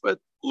benefit.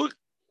 Look,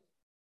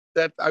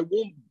 that I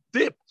won't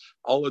dip.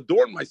 I'll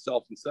adorn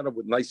myself instead of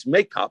with nice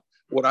makeup.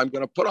 What I'm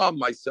going to put on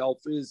myself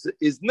is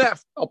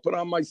neft. I'll put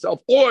on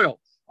myself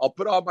oil. I'll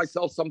put on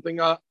myself something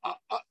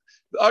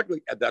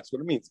ugly, and that's what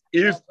it means.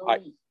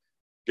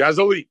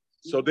 Gasoline.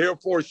 So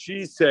therefore,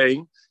 she's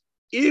saying,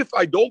 if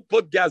I don't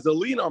put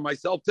gasoline on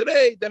myself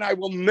today, then I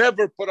will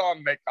never put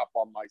on makeup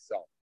on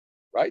myself,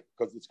 right?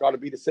 Because it's got to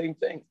be the same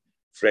thing.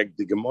 Frag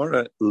the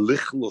Gemara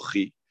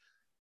lichluchi.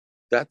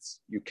 That's,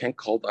 you can't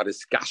call that a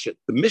skashet.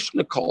 The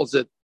Mishnah calls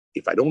it,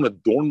 if I don't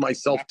adorn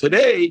myself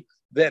today,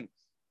 then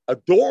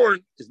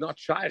adorn is not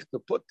shaykh to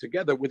put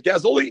together with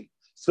gasoline.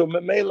 So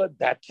memela,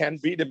 that can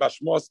be the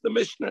mashmos the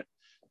Mishnah.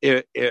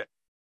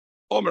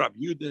 Omer Rab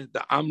Yehuda,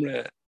 the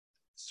Amre.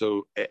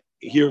 So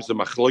here's a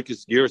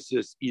machlokes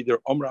gersis, either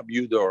Omer Rab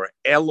Yehuda or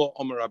Elo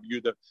Omer Rab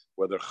Yehuda,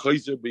 whether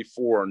chayzer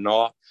before or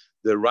not.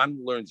 The Ran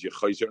learns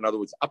Yechayzer. In other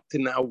words, up to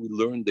now we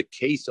learned the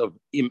case of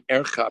Im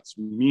Erchatz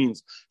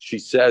means she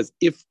says,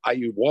 if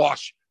I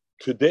wash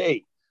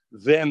today,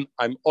 then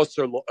I'm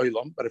Osir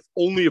Lo'olam, but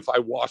only if I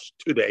wash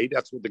today.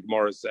 That's what the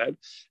Gemara said.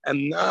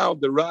 And now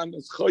the Ran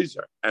is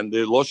Chayzer. And the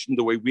Loshen,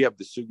 the way we have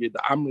the Sugya,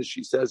 the Amra,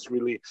 she says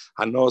really,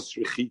 Hanos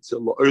Rechitza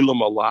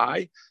Lo'olam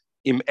Alai,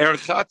 Im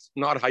Erchatz,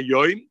 not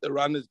Hayoim. The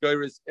Ran is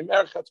Geiris, Im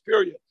Erchatz,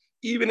 period.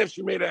 Even if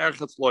she made an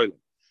Erchatz Lo'olam.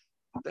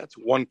 That's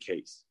one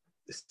case.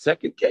 The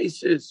second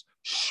case is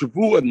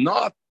Shvua,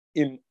 not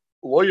in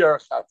Lo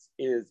Erchatz,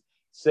 is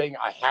saying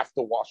I have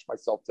to wash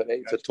myself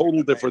today. It's a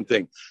total different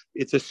thing.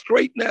 It's a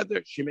straight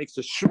nether. She makes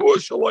a Shvua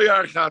Shelo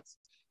Erchatz.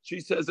 She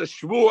says a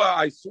Shvua,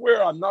 I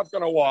swear I'm not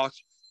going to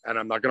wash, and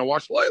I'm not going to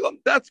wash Leilam.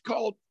 That's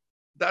called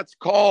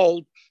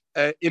Inu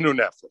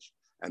Nefesh.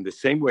 And the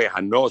same way,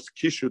 Hanos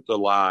Kishut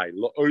Alai,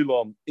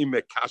 Lo'olam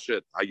Ime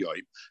Kashet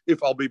Hayoim,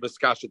 if I'll be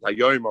Beskashet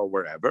Hayoim or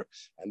wherever.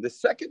 And the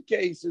second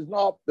case is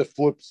not the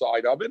flip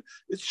side of it.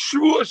 It's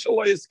Shvua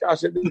Shalai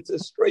Iskashet. It's a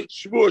straight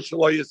Shvua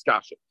Shalai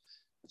Iskashet.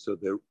 So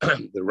the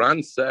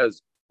Ran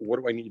says, what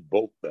do I need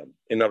both then?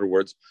 In other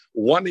words,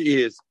 one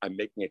is I'm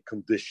making a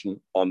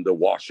condition on the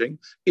washing.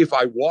 If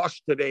I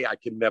wash today, I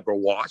can never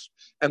wash.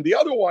 And the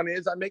other one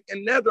is I make a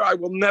nether, I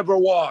will never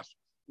wash.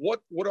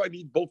 What do I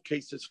need both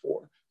cases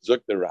for?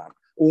 Zuk the Ran.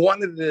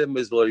 One of them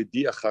is the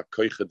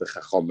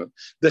Chachomim.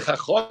 The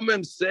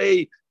Chachomim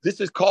say this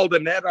is called a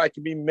nether. I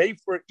can be made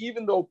for it,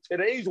 even though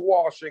today's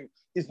washing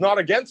is not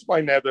against my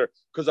nether,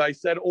 because I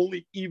said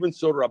only even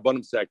so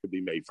Rabbanim say I could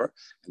be made for.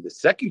 And the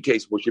second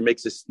case where she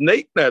makes a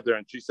snake nether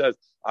and she says,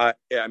 I'm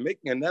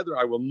making a nether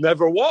I will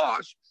never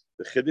wash.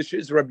 The Chiddush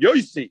is Rabbi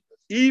Yossi.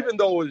 even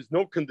though there's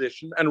no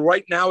condition, and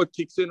right now it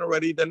kicks in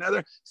already, the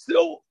nether,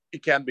 still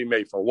it can't be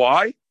made for.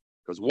 Why?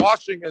 Because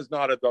washing is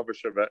not a davar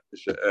shel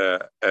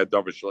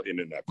in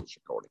a nefesh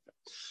according to.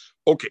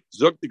 Okay,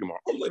 zok the Gemara.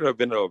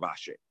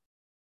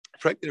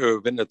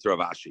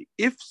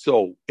 If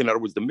so, in other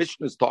words, the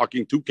Mishnah is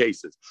talking two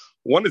cases.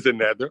 One is a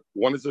nether,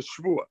 one is a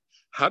shvua.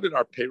 How did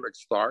our perek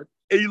start?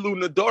 Elu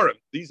Nadarim.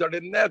 These are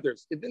the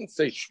nethers. It didn't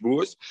say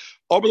shvuas.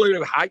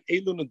 Elu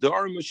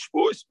Nadarim is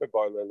shvuas.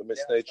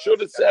 It should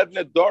have said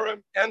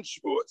Nadarim and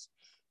shvuas.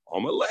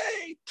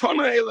 Amalei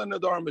Tana Elu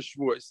Nadarim is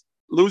shvuas.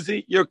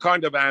 Lucy, your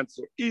kind of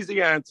answer,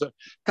 easy answer.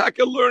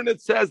 Taka learn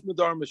it says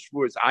Nadarim is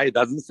shvuas. It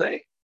doesn't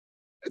say.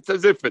 It's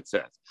as if it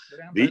says.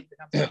 The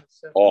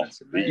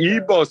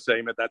Ibo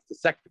saying that that's the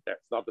second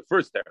teretz, not the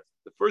first teretz.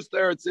 The first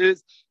teretz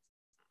is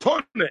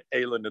Tone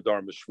Eila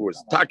Nadar Meshvuas.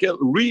 Takel,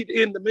 read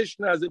in the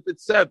Mishnah as if it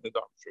said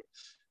Nadar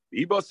Meshvuas.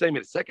 The Ibo saying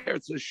the second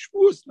teretz is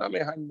Shvuas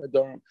Namehan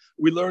Nadarim.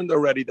 We learned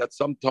already that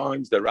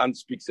sometimes the Ran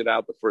speaks it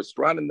out the first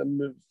Ran in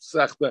the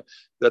Sechta.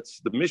 That's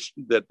the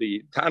Mishnah that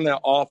the Tana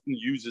often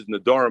uses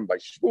Nadarim by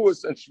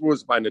Shvuas and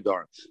Shvuas by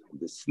Nadarim.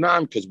 The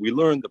Snam, because we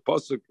learned the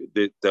pasuk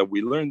that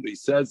we learned. He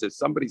says if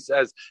somebody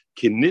says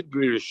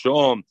Kinidri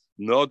Rishon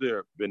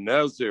Nadir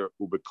Benezer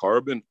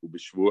Ubekarbon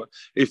Ubeshvua.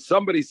 If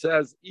somebody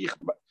says Ich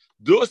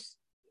Dus.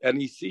 And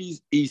he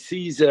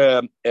sees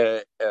a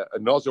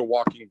Nazir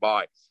walking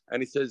by, and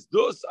he says,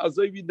 "Dus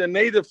azavi the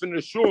native in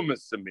the shum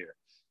is samir."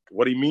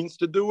 What he means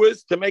to do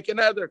is to make an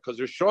ether, because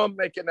Rishon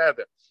make an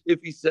ether.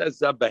 If he says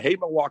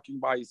behema walking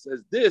by, he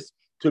says this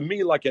to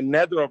me like a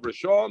nether of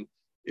Rishon.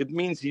 It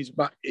means he's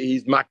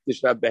makdish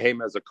that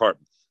behema as a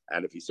carbon.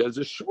 And if he says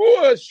a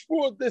shvur,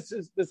 this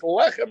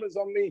lechem is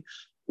on me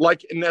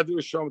like a nether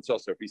Rishon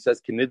itself. So if he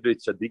says kinidri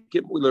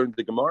tzadikim, we learned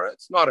the Gemara.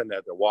 It's not a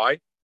nether. Why?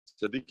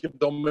 Tzadikim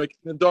don't make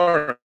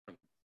nedar.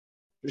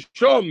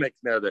 Rishon makes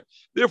nether.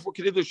 Therefore,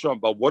 Kediddah Shom.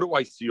 But what do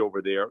I see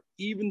over there?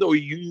 Even though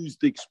he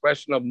used the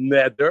expression of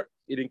nether,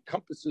 it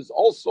encompasses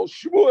also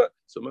shvua.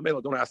 So,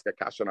 Mamela, don't ask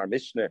Akash on our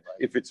Mishnah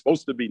if it's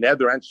supposed to be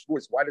nether and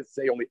shvua. Why does it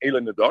say only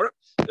Eila Nedar?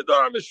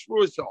 Nedar is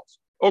shvua also.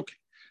 Okay.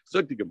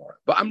 So the Gemara.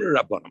 But Amr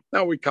Rabbanim.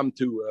 Now we come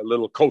to a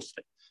little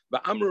coasting.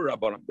 But Amr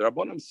Rabbanim. The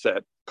Rabbanim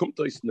said, come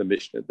to us in the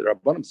Mishnah. The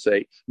Rabbanim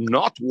say,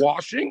 not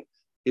washing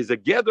is a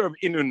gather of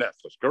inner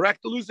nefesh.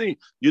 Correct, Lucy?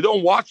 You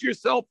don't wash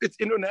yourself, it's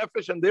inner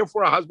nefesh, and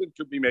therefore a husband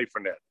could be made for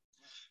net.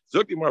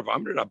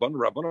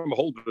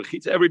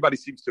 Everybody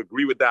seems to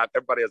agree with that.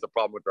 Everybody has a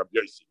problem with Rabbi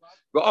Yossi.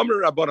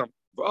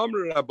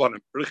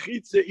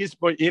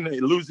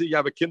 Lucy, you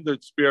have a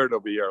kindred spirit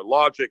over here.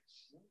 Logic.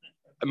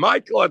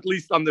 Michael at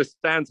least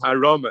understands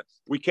Harama.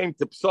 We came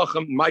to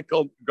Psachim,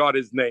 Michael got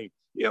his name.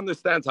 He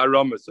understands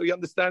Harama, so he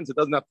understands it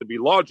doesn't have to be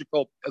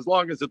logical. As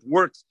long as it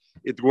works,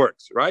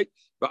 right?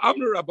 But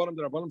Amr Rabbanim,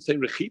 the Rabbanim say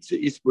Rechitze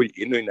is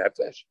inu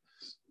nefesh.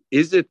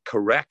 Is it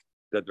correct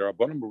that the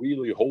Rabbanim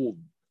really hold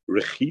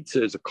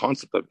Rechitze as a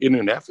concept of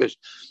inu nefesh?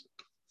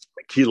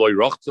 Kiloi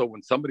rochzo,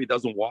 when somebody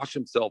doesn't wash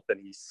himself, then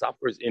he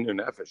suffers inu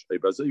nefesh.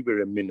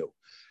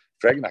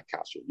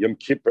 Yom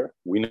Kippur,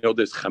 we know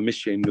there's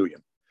Chamishe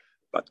Nuyim.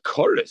 But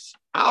Koris,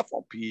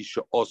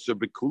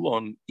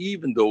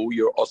 even though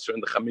you're also in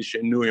the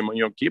Chamishe Nuyim on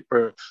Yom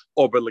Kippur,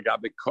 over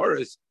Legabe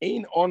Koris,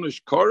 ain't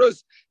onish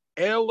Koris,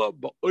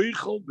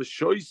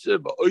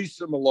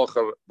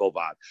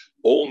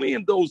 only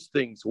in those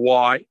things.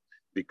 Why?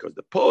 Because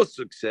the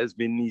Pasuk says,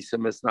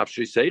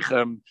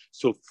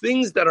 so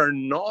things that are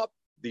not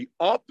the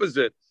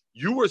opposite,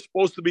 you were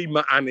supposed to be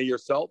ma'ane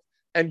yourself,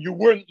 and you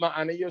weren't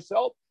ma'ane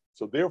yourself,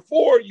 so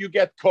therefore you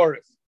get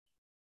Koris.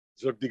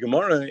 So the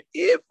Gemara,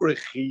 if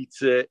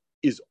Rechitze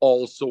is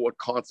also a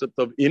concept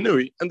of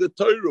Inui, and the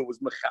Torah was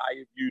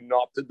mechayiv you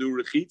not to do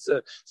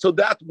Rechitze, so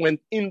that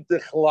went into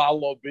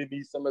Chlalo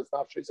B'Nisam as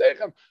Nafshei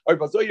Seichem.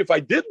 If I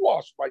did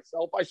wash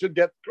myself, I should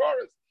get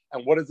Koris.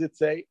 And what does it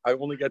say? I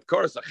only get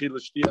Koris, Achila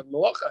Shti and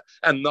Malacha,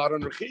 and not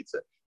on Rechitze.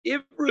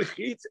 If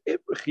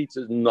Rechitze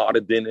is not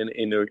a din in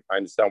Inui, I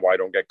understand why I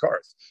don't get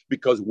Koris.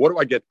 Because what do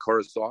I get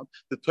Koris on?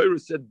 The Torah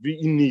said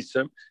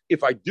V'Nisam.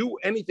 If I do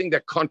anything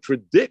that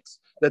contradicts,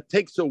 that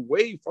takes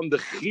away from the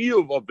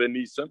chiyuv of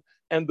Benisam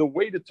and the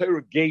way the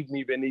Torah gave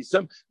me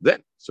Benisam,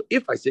 then, so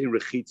if I say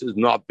Rechitza is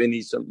not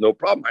Benisam, no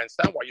problem. I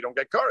understand why you don't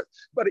get Karet.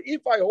 But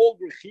if I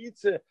hold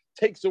Rechitza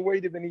takes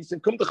away the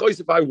Benisam, come to Chos,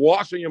 if I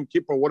wash on Yom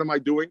Kippur, what am I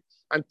doing?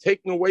 I'm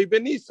taking away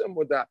Benisam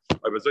with that.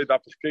 Why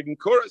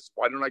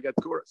don't I get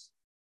Chorus?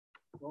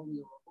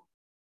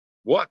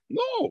 What?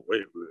 No.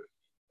 Wait.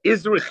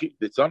 Is Rechitza,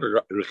 it's not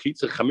a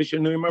Rechitza, Chamisha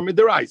Nuim or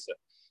Midaraisa.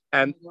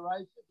 And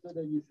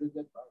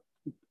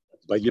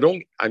but you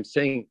don't, I'm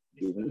saying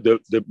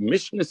the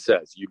Mishnah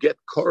says you get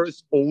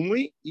chorus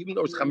only, even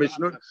though it's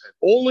Chamishna,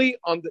 only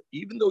on the,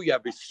 even though you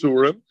have a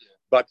Surim,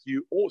 but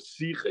you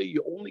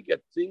only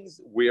get things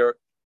where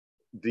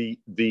the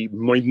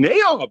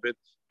Moinea of it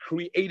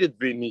created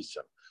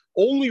Venisam.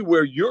 Only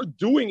where you're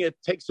doing it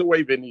takes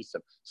away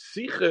Venisam.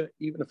 Sicha,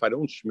 even if I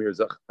don't shmir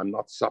zach, I'm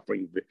not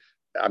suffering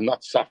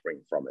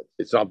from it.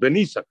 It's not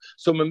Venisam.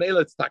 So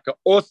Mamela, it's taka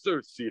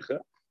osir sicha,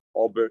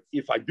 but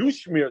if I do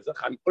shmir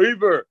zach, I'm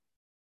over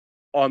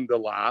on the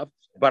lav,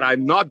 but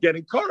I'm not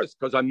getting chorus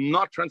because I'm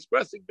not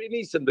transgressing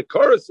benis, and the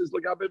chorus is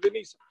lagabe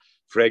benis.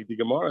 Frag the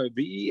Gemara,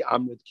 vi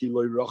amret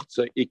kiloi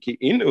rochze iki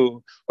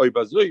inu, oi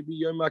bazoi bi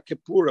yom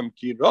kippurim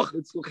ki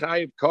rochitz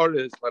l'chayiv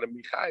chorus, but a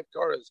michayiv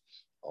chorus.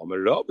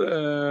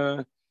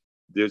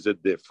 There's a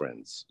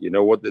difference. You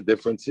know what the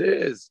difference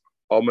is?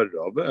 You have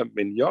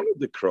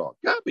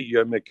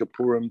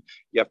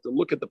to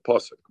look at the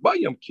pasuk. By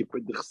Yom Kippur,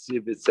 the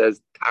chesiv, it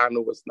says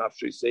Tanu was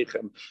nafshei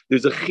seichem.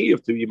 There's a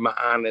chiyuv to be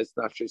ma'anes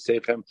nafshei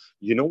seichem.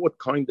 You know what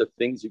kind of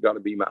things you got to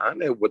be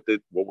ma'ane? What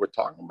we're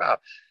talking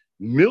about?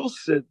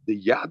 Milsid the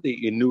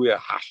yadi inuya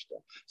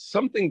hashta.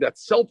 Something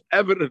that's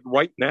self-evident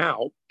right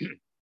now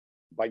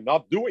by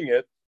not doing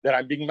it that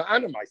I'm being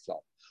ma'ane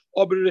myself.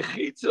 If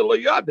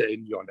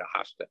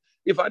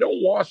I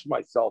don't wash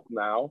myself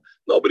now,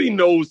 nobody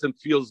knows and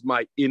feels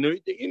my inner.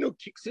 The inner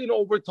kicks in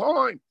over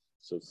time.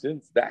 So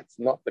since that's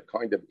not the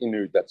kind of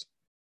inner that's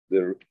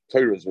the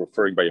Torah is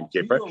referring by Yom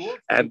Kippur,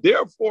 and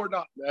therefore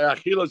not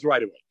achilas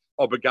right away.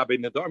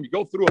 You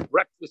go through a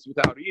breakfast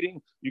without eating.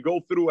 You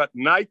go through at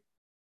night,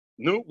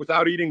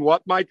 without eating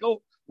what,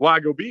 Michael?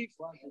 Wagyu beef.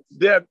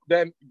 Then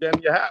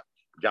you have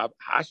gab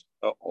hash.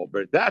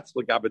 That's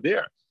the gab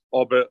there.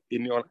 Aber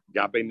in your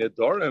gabe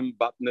nedorim,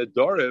 but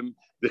nedorim,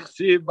 the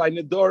chsiv by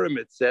nedorim,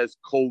 it says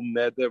kol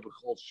neder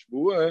v'chol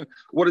shvua.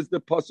 What does the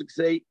pasuk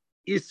say?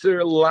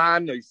 Iser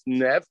lanos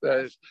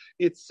nefesh.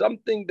 It's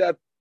something that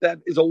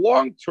is a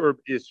long-term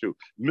issue.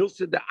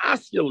 Milsa de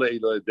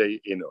asyaleila de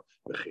ino.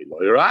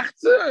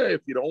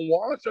 If you don't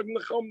wash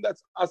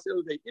that's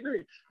asyaleila de ino,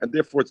 and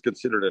therefore it's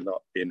considered an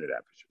inner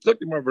nefesh. So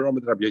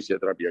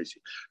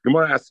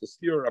Gemara asks us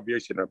here, Rabbi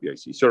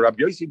Yosi. So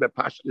Rabbi Yosi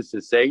Bepashtis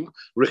is saying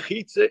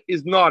rechitza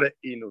is not an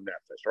inu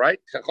nefesh, right?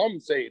 Chacham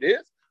say it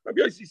is.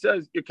 Rabbi Yosi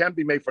says you can't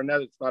be made for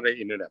net. It's not an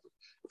inu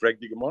nefesh. Frag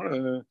the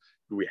Gemara,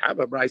 do we have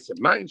a brayse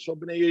mine shall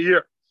b'nei a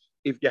year?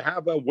 If you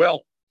have a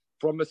well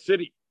from a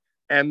city,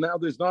 and now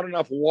there's not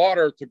enough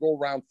water to go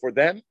around for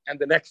them and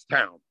the next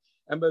town.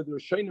 And by the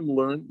Rishonim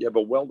learn, you have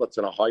a well that's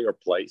in a higher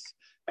place,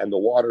 and the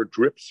water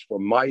drips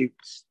from my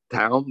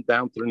town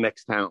down to the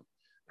next town.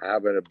 I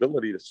have an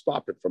ability to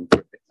stop it from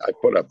dripping. I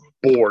put a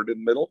board in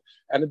the middle,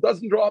 and it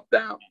doesn't drop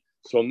down.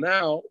 So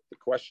now the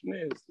question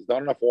is, there's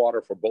not enough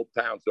water for both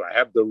towns. Do I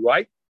have the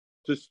right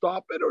to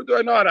stop it, or do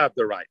I not have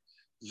the right?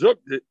 Zog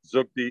the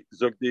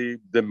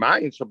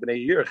minds of a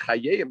year.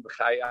 Chayim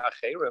b'chaya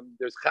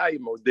there's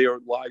chayim or their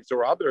lives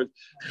or others.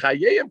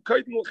 Chayim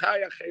koydem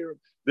l'chaya acherim.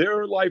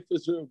 Their life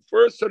is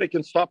first, so they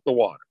can stop the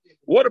water.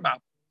 What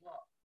about?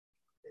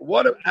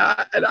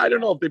 And I don't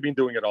know if they've been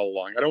doing it all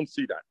along. I don't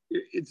see that.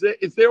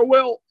 It's their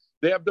will.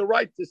 They have the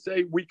right to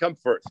say we come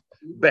first.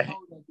 Down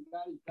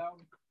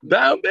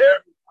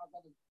there,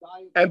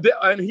 and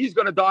he's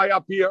going to die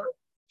up here.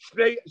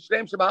 This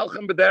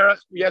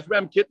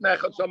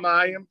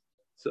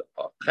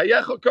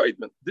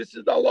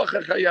is the halacha.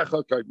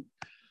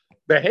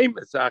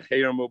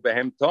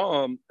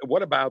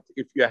 What about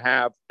if you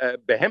have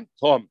behem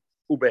tom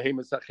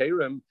ubehemus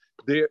acherim?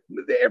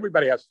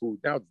 Everybody has food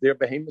now. It's their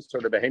behemus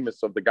or the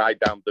behemus of the guy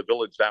down the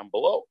village down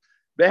below.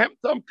 Behem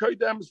tom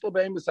koydem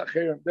behemus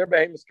acherim. Their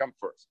behemus come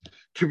first.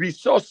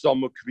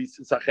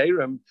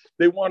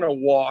 They want to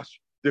wash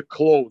the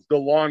clothes, the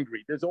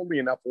laundry. There's only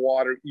enough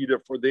water either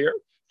for there.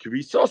 And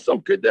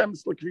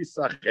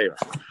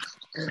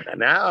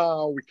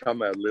now we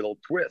come a little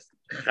twist.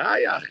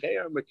 I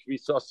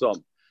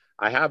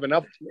have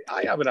enough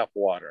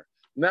water.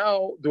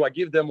 Now, do I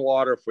give them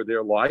water for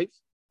their life,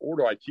 or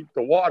do I keep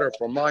the water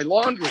for my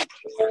laundry? Like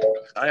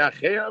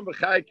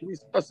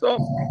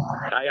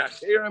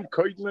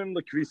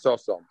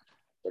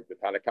the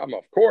Tanakama,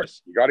 of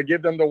course, you got to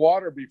give them the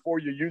water before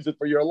you use it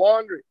for your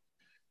laundry.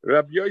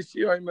 Rabbi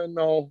Yossi,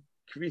 no.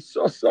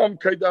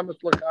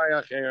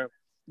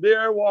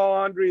 Their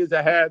laundry is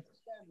ahead.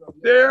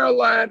 Their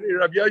laundry,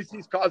 Rabbi Yossi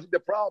is causing the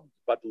problem.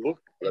 But look,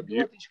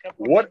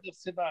 what?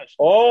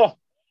 Oh,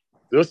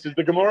 this is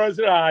the Gemara's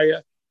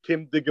Raya.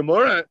 Kim the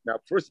Gemara. Now,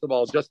 first of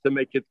all, just to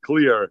make it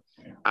clear,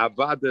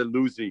 Avada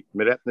Luzi,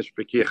 Meretnish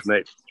Bekich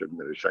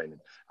Nefesh,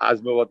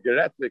 as Mewad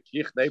Geret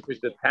Bekich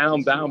Nefesh, the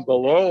town down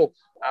below,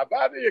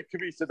 Avada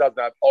Yakvisa does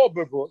not. Oh,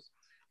 Bevus.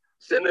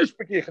 Sinish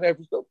Bekich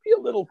Nefesh, they'll be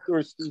a little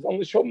thirsty. On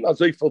the Shom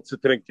Nazoifel to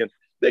drinking.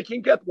 They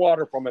can get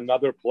water from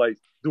another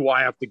place. Do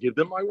I have to give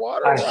them my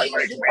water? I like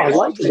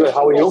it.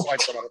 How are you? I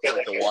like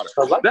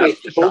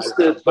it.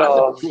 Posted.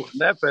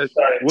 Nefesh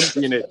wouldn't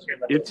be in it.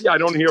 I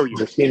don't hear you.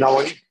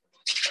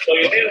 So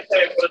you need to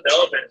say for the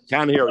element.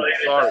 Can't hear you.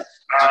 Sorry.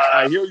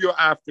 I hear you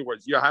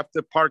afterwards. You have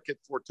to park it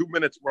for 2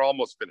 minutes. We're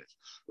almost finished.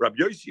 Rabbi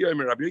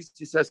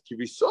Yossi says,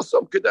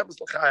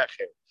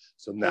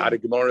 so now the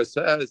Gemara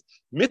says,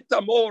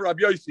 Mitamo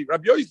Rabbi Yossi.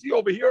 Rabbi Yossi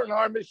over here in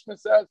our Mishnah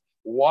says,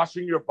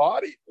 washing your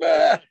body?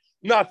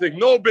 Nothing.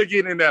 No big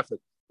eating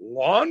effort.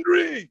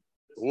 Laundry?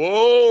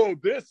 Whoa,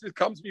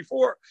 comes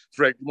before.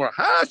 Laundry,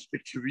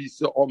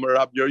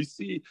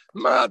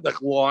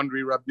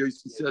 Rabbi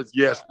Yossi says,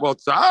 yes.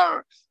 What's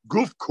our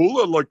goof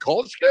cooler like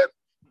Kolshkin?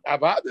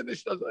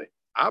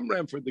 I'm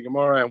ran for the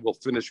Gemara and we'll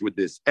finish with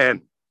this.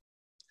 And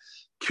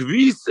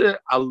Kvisa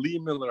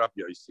alimil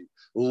Rabbi Yossi.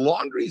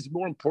 Laundry is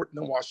more important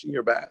than washing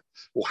your bath.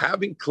 Well,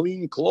 having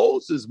clean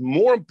clothes is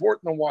more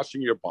important than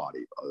washing your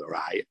body. All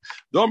right.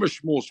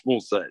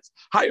 Shmuel says,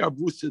 "Hi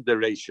avusa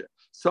dereisha."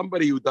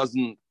 Somebody who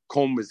doesn't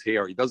comb his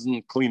hair, he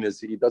doesn't comb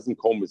his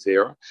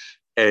hair,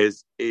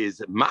 is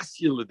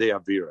masil de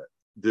avira.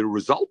 The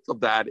result of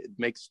that, it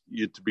makes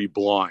you to be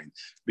blind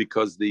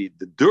because the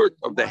dirt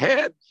of the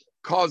head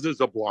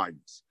causes a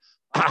blindness.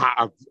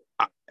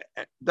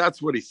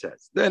 That's what he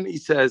says. Then he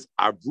says,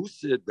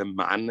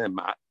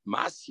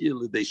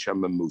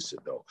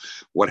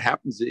 what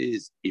happens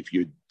is if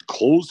your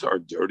clothes are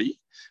dirty,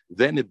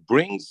 then it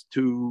brings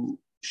to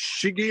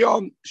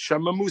Shigion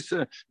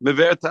Shamamusa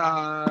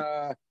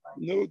Meverta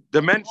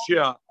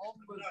dementia,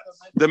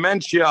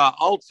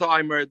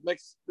 Alzheimer, it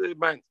makes the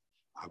man.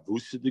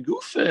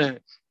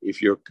 If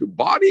your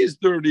body is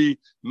dirty,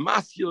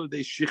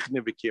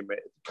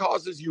 it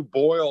causes you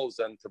boils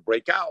and to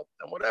break out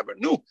and whatever.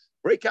 No,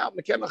 break out.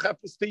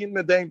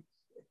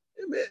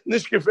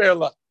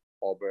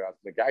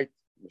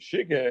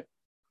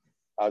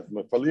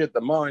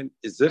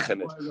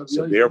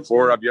 So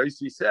therefore, Rabbi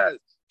Yossi says,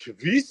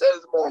 Kvisa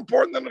is more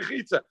important than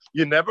Mechitza.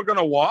 You're never going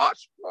to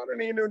wash? Not an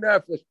inu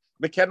nefesh.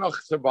 We cannot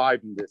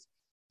survive in this.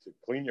 To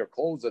clean your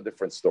clothes, a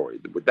different story.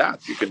 With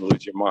that, you can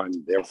lose your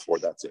mind. Therefore,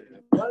 that's it.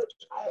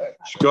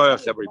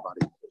 Shkoyach,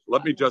 everybody.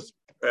 Let me just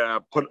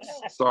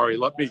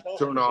let me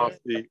turn off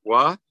the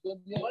what?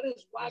 What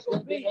is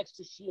Waggle?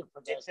 Extra shear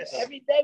for this every day.